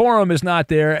typical decorum is not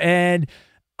there, and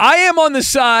I am on the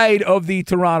side of the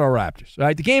Toronto Raptors.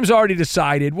 Right? The game's already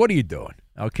decided. What are you doing?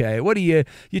 Okay, what are you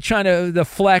trying to the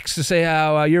flex to say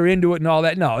how you're into it and all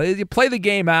that? No, you play the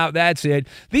game out. That's it.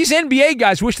 These NBA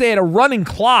guys wish they had a running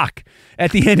clock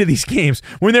at the end of these games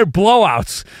when they're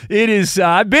blowouts. It is.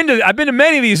 I've been to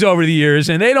many of these over the years,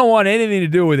 and they don't want anything to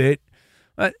do with it.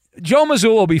 Joe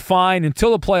Mazzulla will be fine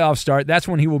until the playoffs start. That's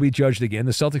when he will be judged again.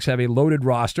 The Celtics have a loaded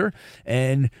roster,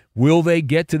 and will they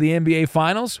get to the NBA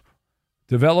Finals?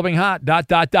 Developing hot. ...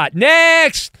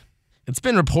 Next. It's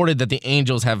been reported that the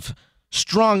Angels have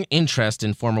strong interest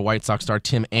in former White Sox star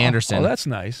Tim Anderson. Oh, that's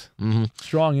nice. Mm-hmm.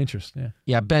 Strong interest, yeah.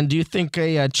 Yeah, Ben, do you think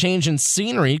a change in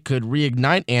scenery could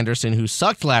reignite Anderson, who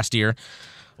sucked last year,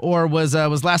 or was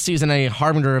last season a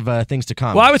harbinger of things to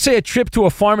come? Well, I would say a trip to a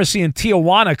pharmacy in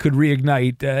Tijuana could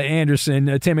reignite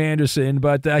Tim Anderson,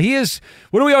 but he is,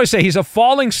 what do we always say? He's a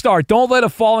falling star. Don't let a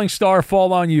falling star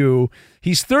fall on you.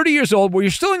 He's 30 years old. Well,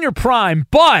 you're still in your prime,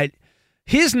 but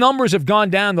his numbers have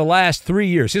gone down the last 3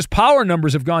 years. His power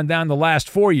numbers have gone down the last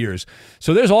 4 years.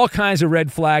 So there's all kinds of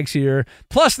red flags here.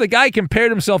 Plus, the guy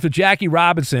compared himself to Jackie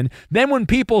Robinson. Then when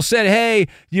people said, hey,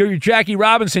 you're Jackie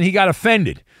Robinson, he got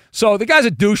offended. So the guy's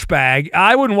a douchebag.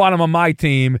 I wouldn't want him on my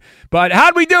team. But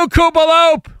how'd we do,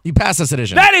 Koopaloop? You passed this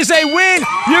edition. That is a win.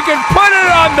 You can put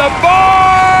it on the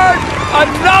board.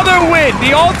 Another win.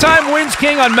 The all-time wins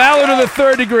king on Maller to the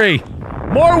third degree.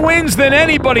 More wins than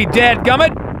anybody,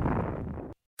 dadgummit.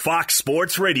 Fox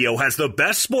Sports Radio has the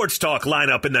best sports talk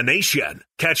lineup in the nation.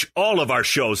 Catch all of our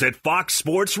shows at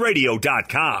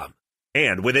foxsportsradio.com.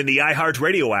 And within the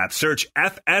iHeartRadio app, search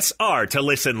FSR to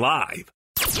listen live.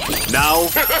 Now,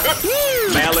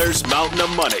 Maller's Mountain of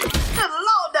Money. Good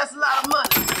Lord, that's a lot of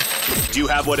money. Do you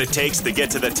have what it takes to get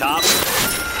to the top?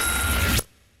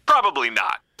 Probably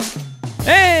not.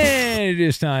 And it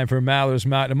is time for Maller's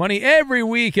Mountain of Money. Every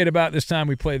week at about this time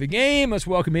we play the game. Let's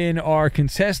welcome in our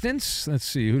contestants. Let's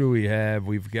see, who do we have?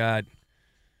 We've got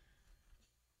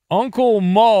Uncle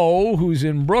Mo, who's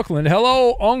in Brooklyn.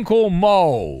 Hello, Uncle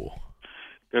Mo.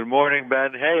 Good morning,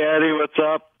 Ben. Hey, Eddie, what's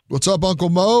up? What's up, Uncle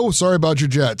Mo? Sorry about your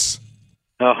Jets.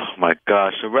 Oh my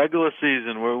gosh, a regular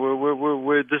season.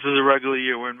 We're this is a regular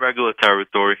year. We're in regular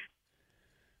territory.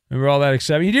 And we're all that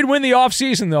excited. You did win the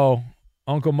offseason, though,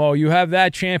 Uncle Mo. You have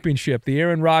that championship, the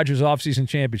Aaron Rodgers offseason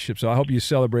championship. So I hope you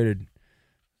celebrated.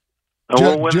 And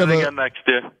we'll win it again next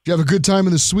year. Did you have a good time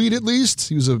in the suite at least?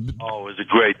 He was a. Oh, it was a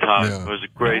great time. Yeah. It was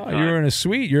a great time. You're in a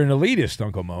suite. You're an elitist,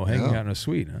 Uncle Mo, hanging out in a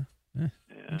suite, huh?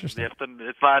 Interesting.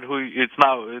 It's not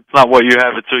what you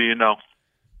have until you know.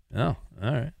 Oh,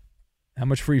 all right. How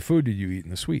much free food did you eat in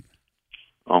the suite?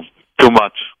 Oh, too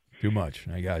much. Too much.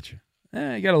 I got you.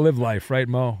 You got to live life, right,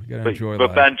 Mo? You got to enjoy life.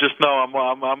 But Ben, just know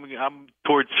I'm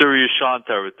towards Sirius Sean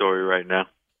territory right now.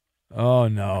 Oh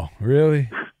no, really?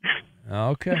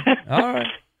 Okay, all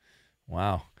right.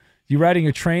 Wow. You riding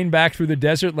a train back through the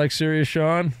desert like Sirius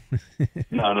Sean?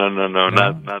 No,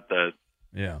 not that.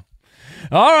 Yeah.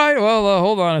 All right, well,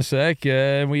 hold on a sec.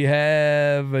 We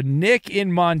have Nick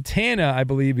in Montana, I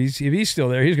believe. If he's still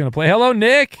there, he's going to play. Hello,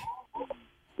 Nick.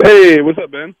 Hey, what's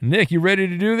up, Ben? Nick, you ready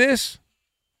to do this?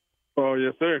 Oh,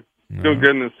 yes, sir. Oh,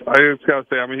 goodness. I just got to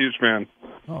say, I'm a huge fan.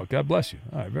 Oh, God bless you.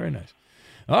 All right, very nice.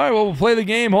 All right, well, we'll play the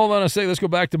game. Hold on a sec. Let's go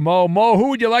back to Mo. Mo, who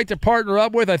would you like to partner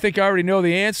up with? I think I already know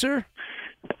the answer.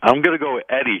 I'm going to go with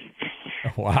Eddie.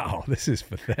 Wow, this is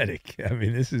pathetic. I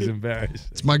mean, this is embarrassing.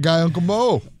 It's my guy, Uncle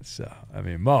Mo. So, I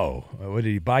mean, Mo, what, did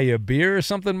he buy you a beer or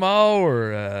something, Mo,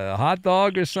 or a hot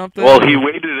dog or something? Well, he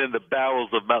waited in the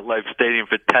barrels of MetLife Stadium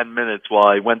for 10 minutes while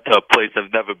I went to a place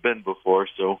I've never been before,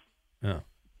 so. Oh.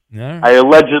 Right. I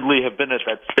allegedly have been at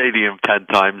that stadium 10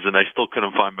 times, and I still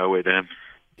couldn't find my way to him.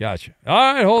 Gotcha.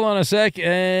 All right, hold on a sec,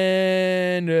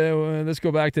 and let's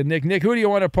go back to Nick. Nick, who do you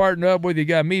want to partner up with? You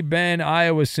got me, Ben,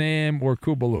 Iowa Sam, or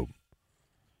Koopaloop?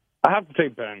 I have to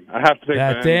take Ben.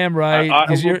 Ben. Damn right. No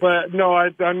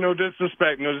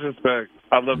disrespect.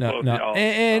 I love both of y'all.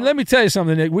 And let me tell you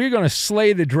something, Nick. We're going to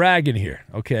slay the dragon here,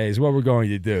 okay, is what we're going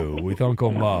to do with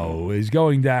Uncle Mo. He's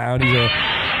going down.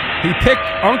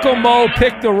 Uncle Mo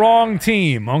picked the wrong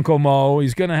team, Uncle Mo.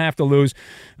 He's going to have to lose.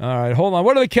 All right, hold on.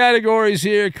 What are the categories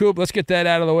here, Coop? Let's get that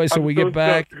out of the way so we get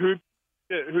back. Who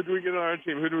do we get on our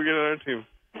team?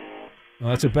 Well,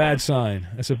 that's a bad sign.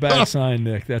 That's a bad sign,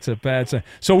 Nick. That's a bad sign.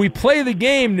 So we play the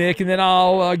game, Nick, and then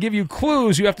I'll give you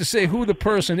clues. You have to say who the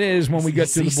person is when we get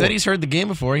to the board. He said he's heard the game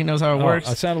before. He knows how it works.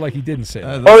 It sounded like he didn't say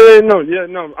that.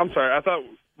 No. I'm sorry. I thought,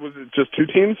 was it just two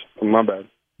teams? Oh, my bad.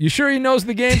 You sure he knows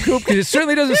the game, Coop? Because it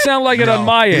certainly doesn't sound like it on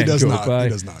my end. He does Coop, not. He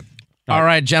does not. All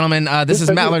right, gentlemen. This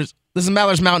is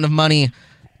Maller's Mountain of Money,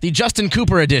 the Justin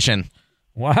Cooper edition.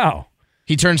 Wow.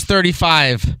 He turns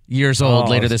 35 years old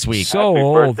later this week. So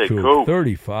old, Coop.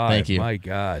 35. Thank you. My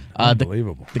God.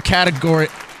 Unbelievable.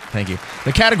 Thank you.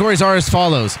 The categories are as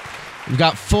follows. We've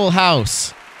got Full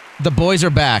House, The Boys Are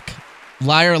Back,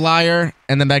 Liar Liar,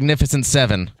 and The Magnificent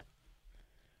Seven.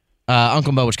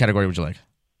 Uncle Mo, which category would you like?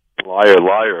 Liar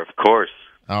Liar, of course.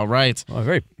 All right. Well, a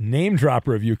very name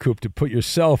dropper of you, Coop, to put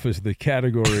yourself as the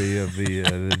category of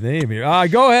the name here.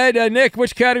 Go ahead, Nick.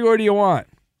 Which category do you want?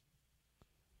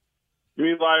 Give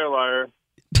me Liar Liar.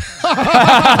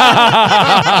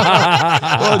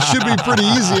 Well, it should be pretty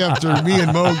easy after me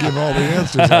and Mo give all the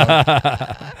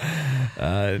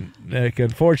answers. Nick,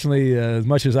 unfortunately, as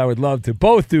much as I would love to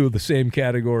both do the same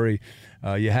category,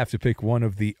 you have to pick one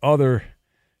of the other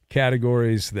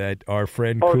categories that our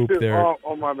friend Coop there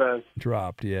my bad.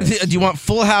 dropped. Yes. Do you want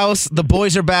Full House, The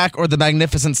Boys Are Back, or The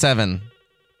Magnificent Seven?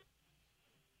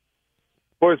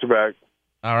 Boys Are Back.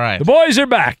 All right. The Boys Are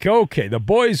Back. Okay, The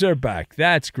Boys Are Back.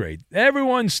 That's great.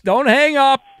 Don't hang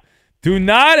up. Do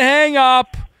not hang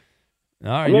up. All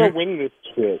right, I'm going to win this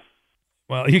shit.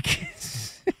 Well, you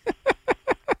can't.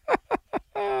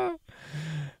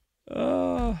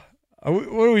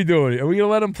 What are we doing? Are we going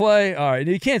to let him play? All right.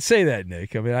 You can't say that,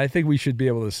 Nick. I mean, I think we should be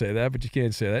able to say that, but you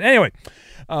can't say that. Anyway,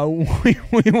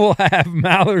 we will have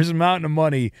Maller's Mountain of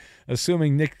Money,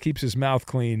 assuming Nick keeps his mouth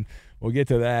clean. We'll get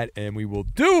to that, and we will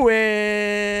do it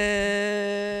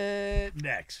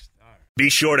next. Be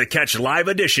sure to catch live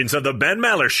editions of the Ben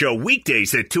Maller Show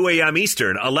weekdays at 2 a.m.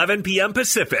 Eastern, 11 p.m.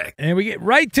 Pacific. And we get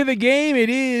right to the game. It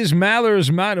is Maller's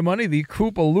Mountain of Money, the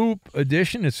Koopa Loop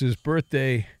edition. It's his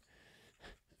birthday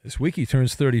this week. He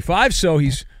turns 35, so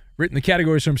he's written the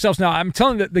categories for himself. Now, I'm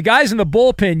telling you, the guys in the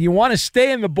bullpen, you want to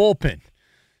stay in the bullpen.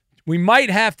 We might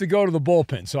have to go to the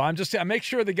bullpen. So I make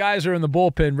sure the guys are in the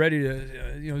bullpen ready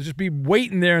to just be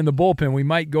waiting there in the bullpen. We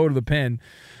might go to the pen.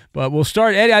 But we'll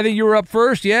start. Eddie, I think you were up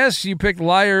first. Yes, you picked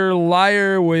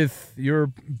Liar with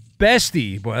your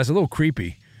bestie. Boy, that's a little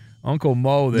creepy. Uncle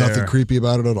Mo there. Nothing creepy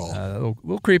about it at all. A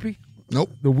little creepy. Nope.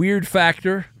 The weird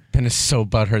factor. Ben is so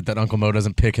butthurt that Uncle Mo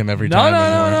doesn't pick him every time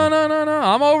anymore. No.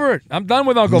 I'm over it. I'm done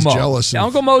with Uncle Mo. Jealous.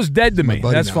 Uncle Mo's dead to me.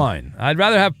 That's now. fine. I'd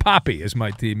rather have Poppy as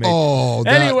my teammate. Oh,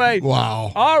 anyway.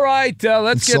 Wow. All right.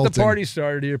 Let's Insulting. get the party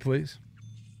started here, please.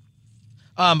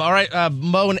 All right,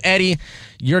 Mo and Eddie,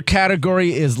 your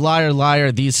category is Liar,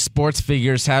 Liar. These sports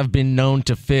figures have been known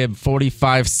to fib.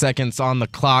 45 seconds on the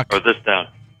clock. Narrow this down.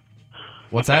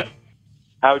 What's that?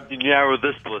 How did you narrow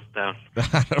this list down?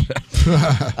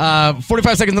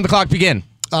 45 seconds on the clock. Begin.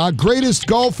 Greatest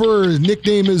golfer, his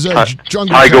nickname is Jungle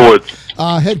Tiger Cat. Woods.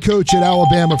 Head coach at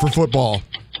Alabama for football.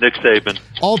 Nick Saban.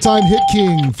 All-time hit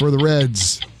king for the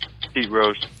Reds. Pete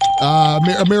Rose.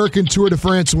 American Tour de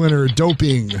France winner,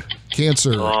 doping,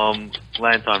 cancer.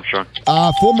 Lance Armstrong.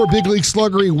 Former big league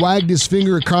slugger, he wagged his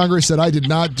finger at Congress, said, I did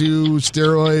not do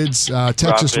steroids.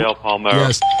 Texas. Rafael Palmeiro.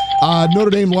 Yes.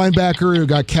 Notre Dame linebacker who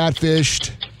got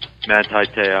catfished. Manti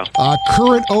Te'o.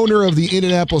 Current owner of the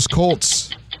Indianapolis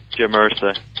Colts. Jim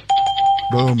Irsay.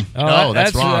 Boom. No,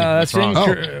 that's wrong. That's wrong.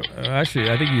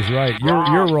 Actually, I think he's right.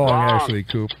 You're wrong, actually,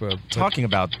 Coop. Talking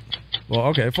about. Well,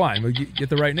 okay, fine. We'll get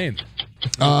the right name.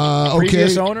 Okay.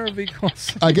 Previous owner of the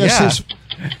Colts. I guess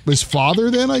his father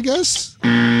then, I guess?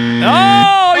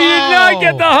 Oh, you did not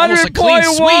get the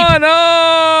 100.1.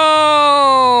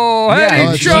 Oh,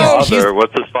 Eddie chose.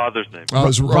 What's his father's name?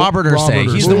 Robert Irsay.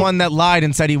 He's the one that lied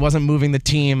and said he wasn't moving the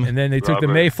team. And then they took the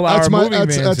Mayflower moving man.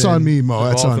 That's on me, Mo.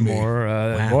 That's on me.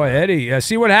 Boy, Eddie.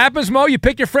 See what happens, Mo? You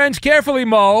pick your friends carefully,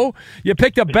 Mo. You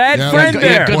picked a bad friend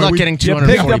there. Good luck getting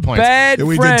 240 points. Bad friend.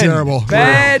 We did terrible.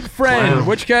 Bad friend.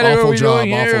 Which category are we doing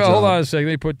here? Awful Hold on a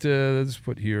second. Let's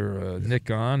put here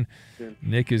Nick on.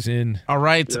 Nick is in. All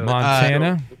right,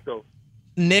 Montana. Let's go.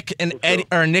 Nick and Eddie,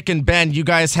 or Nick and Ben, you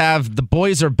guys have the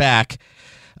boys are back.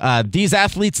 These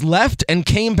athletes left and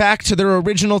came back to their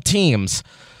original teams.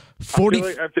 40.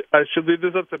 I should leave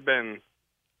this up to Ben.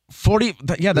 40.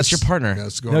 Yeah, that's your partner.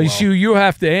 No, you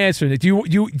have to answer, Nick. Do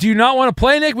you not want to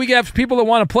play, Nick? We have people that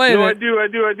want to play. No, I do. I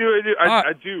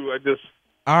just.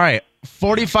 All right.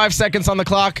 45 seconds on the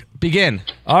clock. Begin.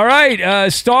 All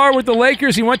right. Star with the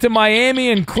Lakers. He went to Miami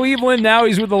and Cleveland. Now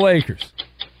he's with the Lakers.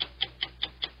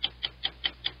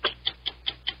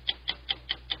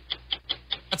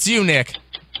 That's you, Nick.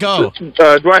 Go.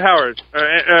 Dwight Howard.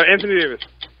 Anthony Davis.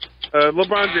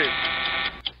 LeBron James.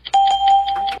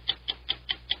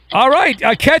 All right.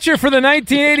 A catcher for the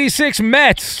 1986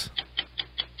 Mets.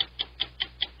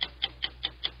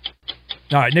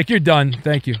 All right, Nick, you're done.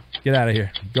 Thank you. Get out of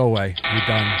here. Go away. You're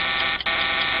done.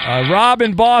 Rob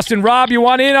in Boston. Rob, you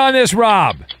want in on this,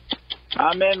 Rob?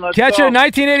 I'm in. Let's catcher, go.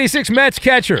 1986 Mets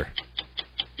catcher.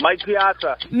 Mike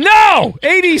Piazza. No!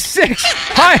 86.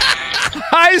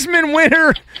 Heisman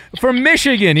winner from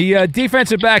Michigan. He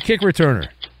defensive back kick returner.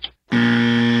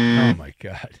 Oh, my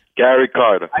God. Gary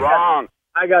Carter. Wrong.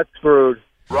 I got screwed.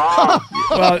 Wrong.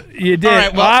 Well, you did.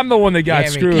 Right, well, I'm the one that got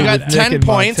screwed. You got 10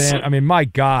 points. Montana. I mean, my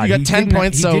God. You got 10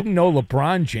 points. He didn't know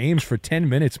LeBron James for 10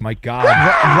 minutes. My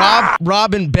God.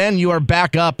 Rob, and Ben, you are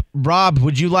back up. Rob,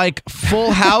 would you like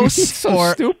Full House so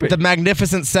or stupid. The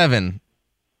Magnificent Seven?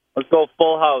 Let's go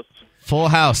Full House. Full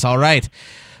House. All right.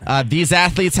 These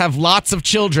athletes have lots of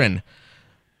children.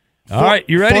 All right,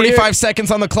 you ready? 45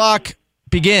 seconds on the clock.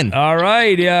 Begin. All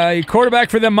right. Quarterback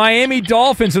for the Miami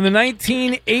Dolphins in the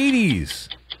 1980s.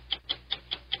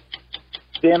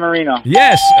 Dan Marino.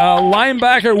 Yes,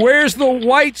 linebacker. Where's the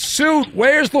white suit?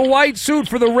 Where's the white suit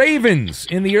for the Ravens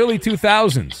in the early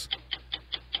 2000s?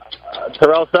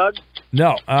 Terrell Suggs.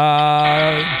 No.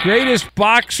 Greatest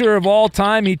boxer of all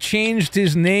time. He changed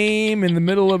his name in the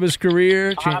middle of his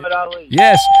career. Muhammad Ali.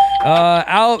 Yes.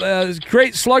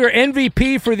 Great slugger.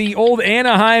 MVP for the old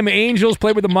Anaheim Angels.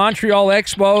 Played with the Montreal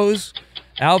Expos.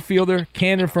 Outfielder.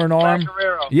 Cannon for an arm.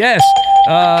 Yes.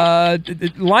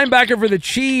 Linebacker for the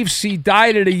Chiefs. He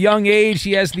died at a young age.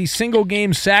 He has the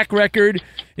single-game sack record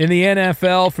in the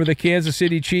NFL for the Kansas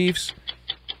City Chiefs.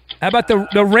 How about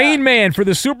the Rain Man for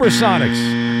the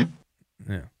Supersonics?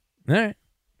 Yeah. All right.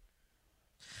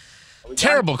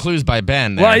 Terrible clues by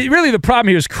Ben there. Well, really the problem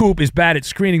here is Coop is bad at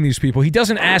screening these people. He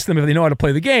doesn't ask them if they know how to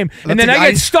play the game. And then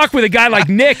I get stuck with a guy like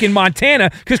Nick in Montana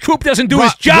because Coop doesn't do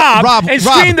his job and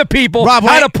screen the people how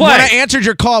to play. When I answered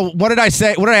your call, what did I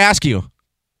say? What did I ask you?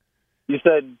 You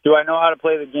said, do I know how to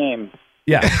play the game?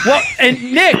 Yeah. Well, and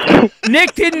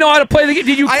Nick didn't know how to play the game.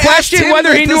 Did you question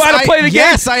whether he knew how to play the game?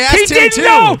 Yes, I asked him too. He didn't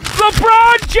know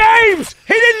LeBron James.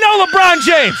 He didn't know LeBron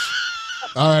James.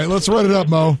 All right, let's run it up,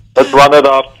 Mo. Let's run it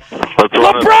up.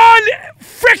 LeBron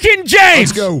freaking James.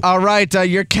 Let's go. All right,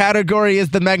 your category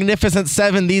is the Magnificent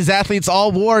Seven. These athletes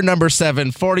all wore number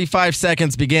 7. 45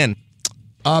 seconds begin.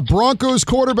 Broncos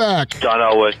quarterback. John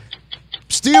Elway.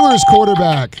 Steelers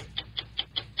quarterback.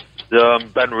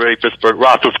 Ben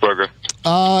Roethlisberger.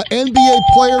 NBA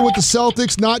player with the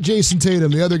Celtics, not Jason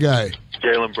Tatum, the other guy.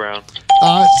 Jaylen Brown.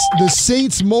 The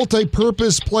Saints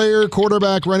multi-purpose player,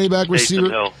 quarterback, running back, receiver.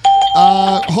 Taysom Hill.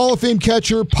 Hall of Fame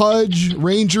catcher, Pudge,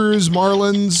 Rangers,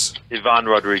 Marlins. Ivan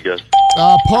Rodriguez.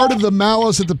 Part of the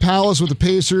Malice at the Palace with the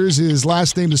Pacers. His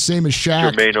last name the same as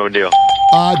Shaq. Jermaine O'Neal.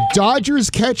 Dodgers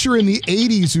catcher in the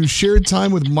 80s who shared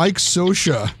time with Mike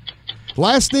Scioscia.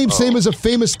 Last name same as a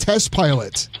famous test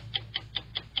pilot.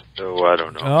 Oh, I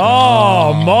don't know.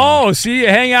 Oh, Mo. See, you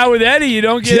hang out with Eddie, you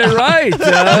don't get it right.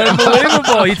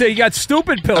 Unbelievable. You got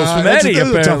stupid pills from Eddie,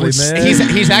 apparently, man.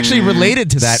 He's actually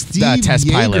related to that test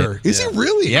Yeager. pilot. Is he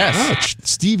really? Yes. Oh,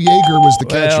 Steve Yeager was the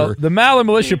catcher. The Maller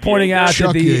Militia pointing out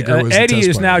Chuck that Yeager was the Eddie test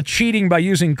is now pilot. cheating by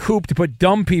using Coop to put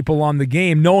dumb people on the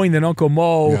game, knowing that Uncle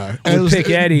Mo would pick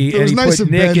Eddie, it and was he nice put of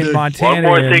Nick Ben in to- Montana. One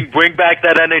more in. thing. Bring back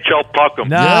that NHL puck'em.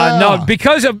 No,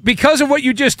 because of what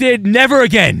you just did, never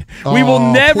again. We will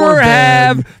Oh, never poor Ben.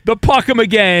 have the puck'em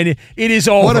again. It is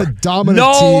over. What a dominant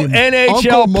no team. NHL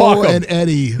Uncle Mo puck'em. and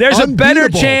Eddie. There's a better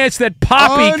Unbeatable. chance that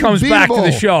Poppy comes back to the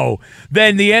Unbeatable. show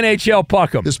than the NHL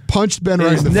puck'em. Just punched Ben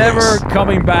right He's in the never face.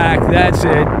 coming back. That's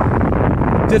it.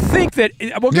 To think that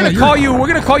we're going to call you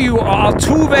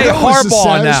Altuve You know what was the Harbaugh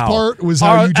saddest now. part was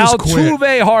how you just quit.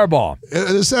 Altuve Harbaugh.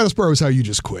 The saddest part was how you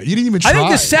just quit. You didn't even try. I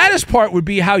think the saddest part would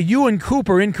be how you and Coop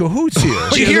are in cahoots here.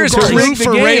 Here's to a rig root the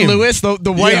for game. Ray Lewis, the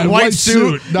white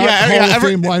suit. Not Hall of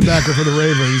Fame linebacker for the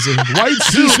Ravens. White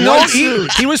suit. white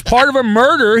suit. He was part of a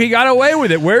murder. He got away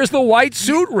with it. Where's the white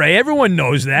suit, Ray? Everyone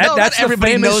knows that. No, That's not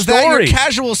everybody the famous knows story. that. Your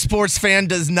casual sports fan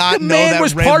does not The know that man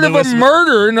was Ray part Lewis of a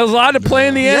murder and was allowed to play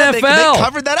in the Yeah, NFL. They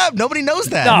covered that up. Nobody knows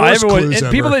that. No, Worst everyone. clues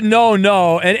And people ever. that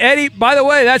know. And Eddie, by the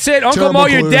way, that's it. Uncle Terrible Mo,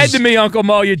 you're clues. dead to me. Uncle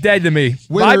Mo, you're dead to me.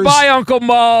 Winners. Bye-bye, Uncle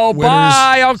Mo. Winners.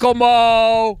 Bye, Uncle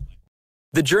Mo.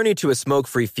 The journey to a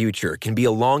smoke-free future can be a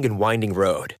long and winding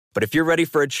road. But if you're ready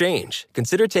for a change,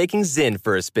 consider taking Zyn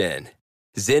for a spin.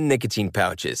 Zyn nicotine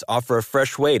pouches offer a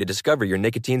fresh way to discover your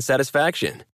nicotine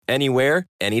satisfaction. Anywhere,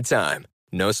 anytime.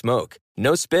 No smoke,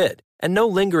 no spit, and no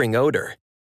lingering odor.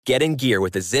 Get in gear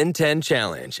with the Zyn 10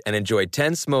 Challenge and enjoy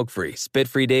 10 smoke-free,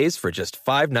 spit-free days for just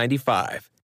 $5.95.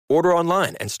 Order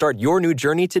online and start your new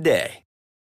journey today.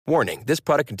 Warning, this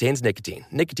product contains nicotine.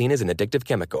 Nicotine is an addictive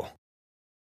chemical.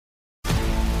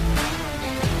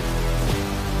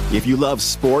 If you love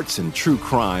sports and true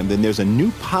crime, then there's a new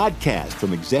podcast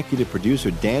from executive producer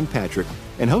Dan Patrick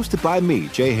and hosted by me,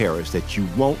 Jay Harris, that you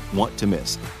won't want to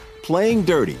miss. Playing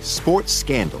Dirty: Sports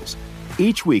Scandals.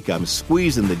 Each week, I'm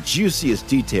squeezing the juiciest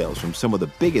details from some of the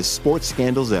biggest sports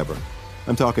scandals ever.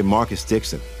 I'm talking Marcus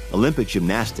Dixon, Olympic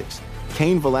gymnastics,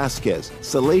 Cain Velasquez,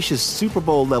 salacious Super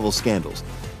Bowl-level scandals.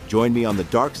 Join me on the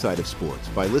dark side of sports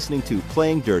by listening to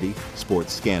Playing Dirty: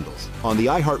 Sports Scandals on the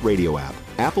iHeartRadio app,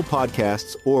 Apple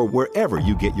Podcasts, or wherever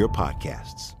you get your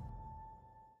podcasts.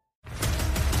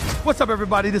 What's up,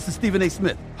 everybody? This is Stephen A.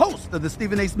 Smith, host of the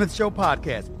Stephen A. Smith Show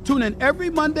podcast. Tune in every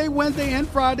Monday, Wednesday, and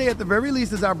Friday at the very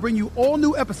least as I bring you all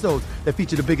new episodes that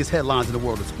feature the biggest headlines in the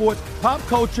world of sports, pop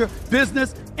culture,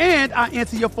 business, and I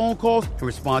answer your phone calls and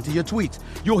respond to your tweets.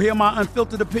 You'll hear my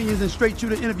unfiltered opinions and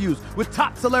straight-shooter interviews with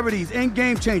top celebrities and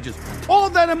game changers.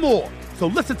 All that and more. So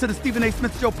listen to the Stephen A.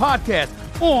 Smith Show podcast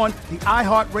on the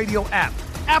iHeartRadio app,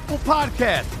 Apple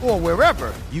Podcasts, or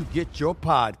wherever you get your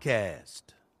podcast.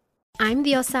 I'm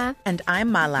Diosa. And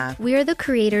I'm Mala. We are the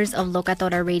creators of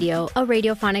Locatora Radio, a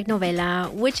radiophonic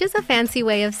novela, which is a fancy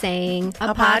way of saying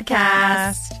a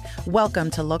podcast. Welcome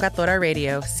to Locatora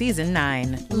Radio, Season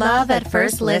 9. Love at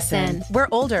first listen. We're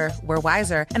older, we're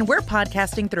wiser, and we're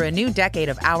podcasting through a new decade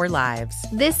of our lives.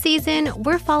 This season,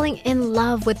 we're falling in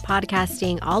love with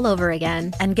podcasting all over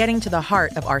again. And getting to the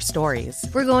heart of our stories.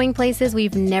 We're going places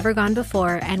we've never gone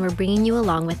before, and we're bringing you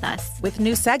along with us. With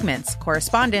new segments,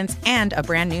 correspondence, and a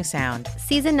brand new sound.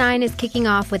 Season 9 is kicking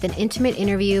off with an intimate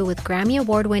interview with Grammy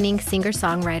Award-winning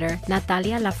singer-songwriter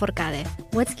Natalia Lafourcade.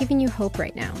 What's giving you hope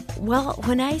right now? Well,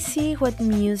 when I see what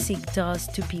music does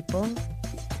to people,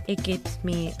 it gives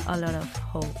me a lot of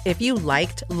hope. If you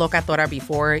liked Locatora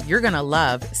before, you're going to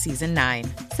love Season 9.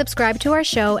 Subscribe to our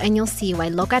show and you'll see why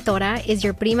Locatora is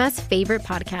your prima's favorite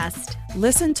podcast.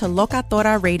 Listen to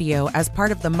Locatora Radio as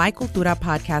part of the My Cultura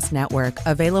Podcast Network,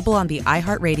 available on the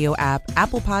iHeartRadio app,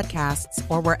 Apple Podcasts,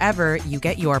 or wherever you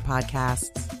get your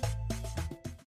podcasts.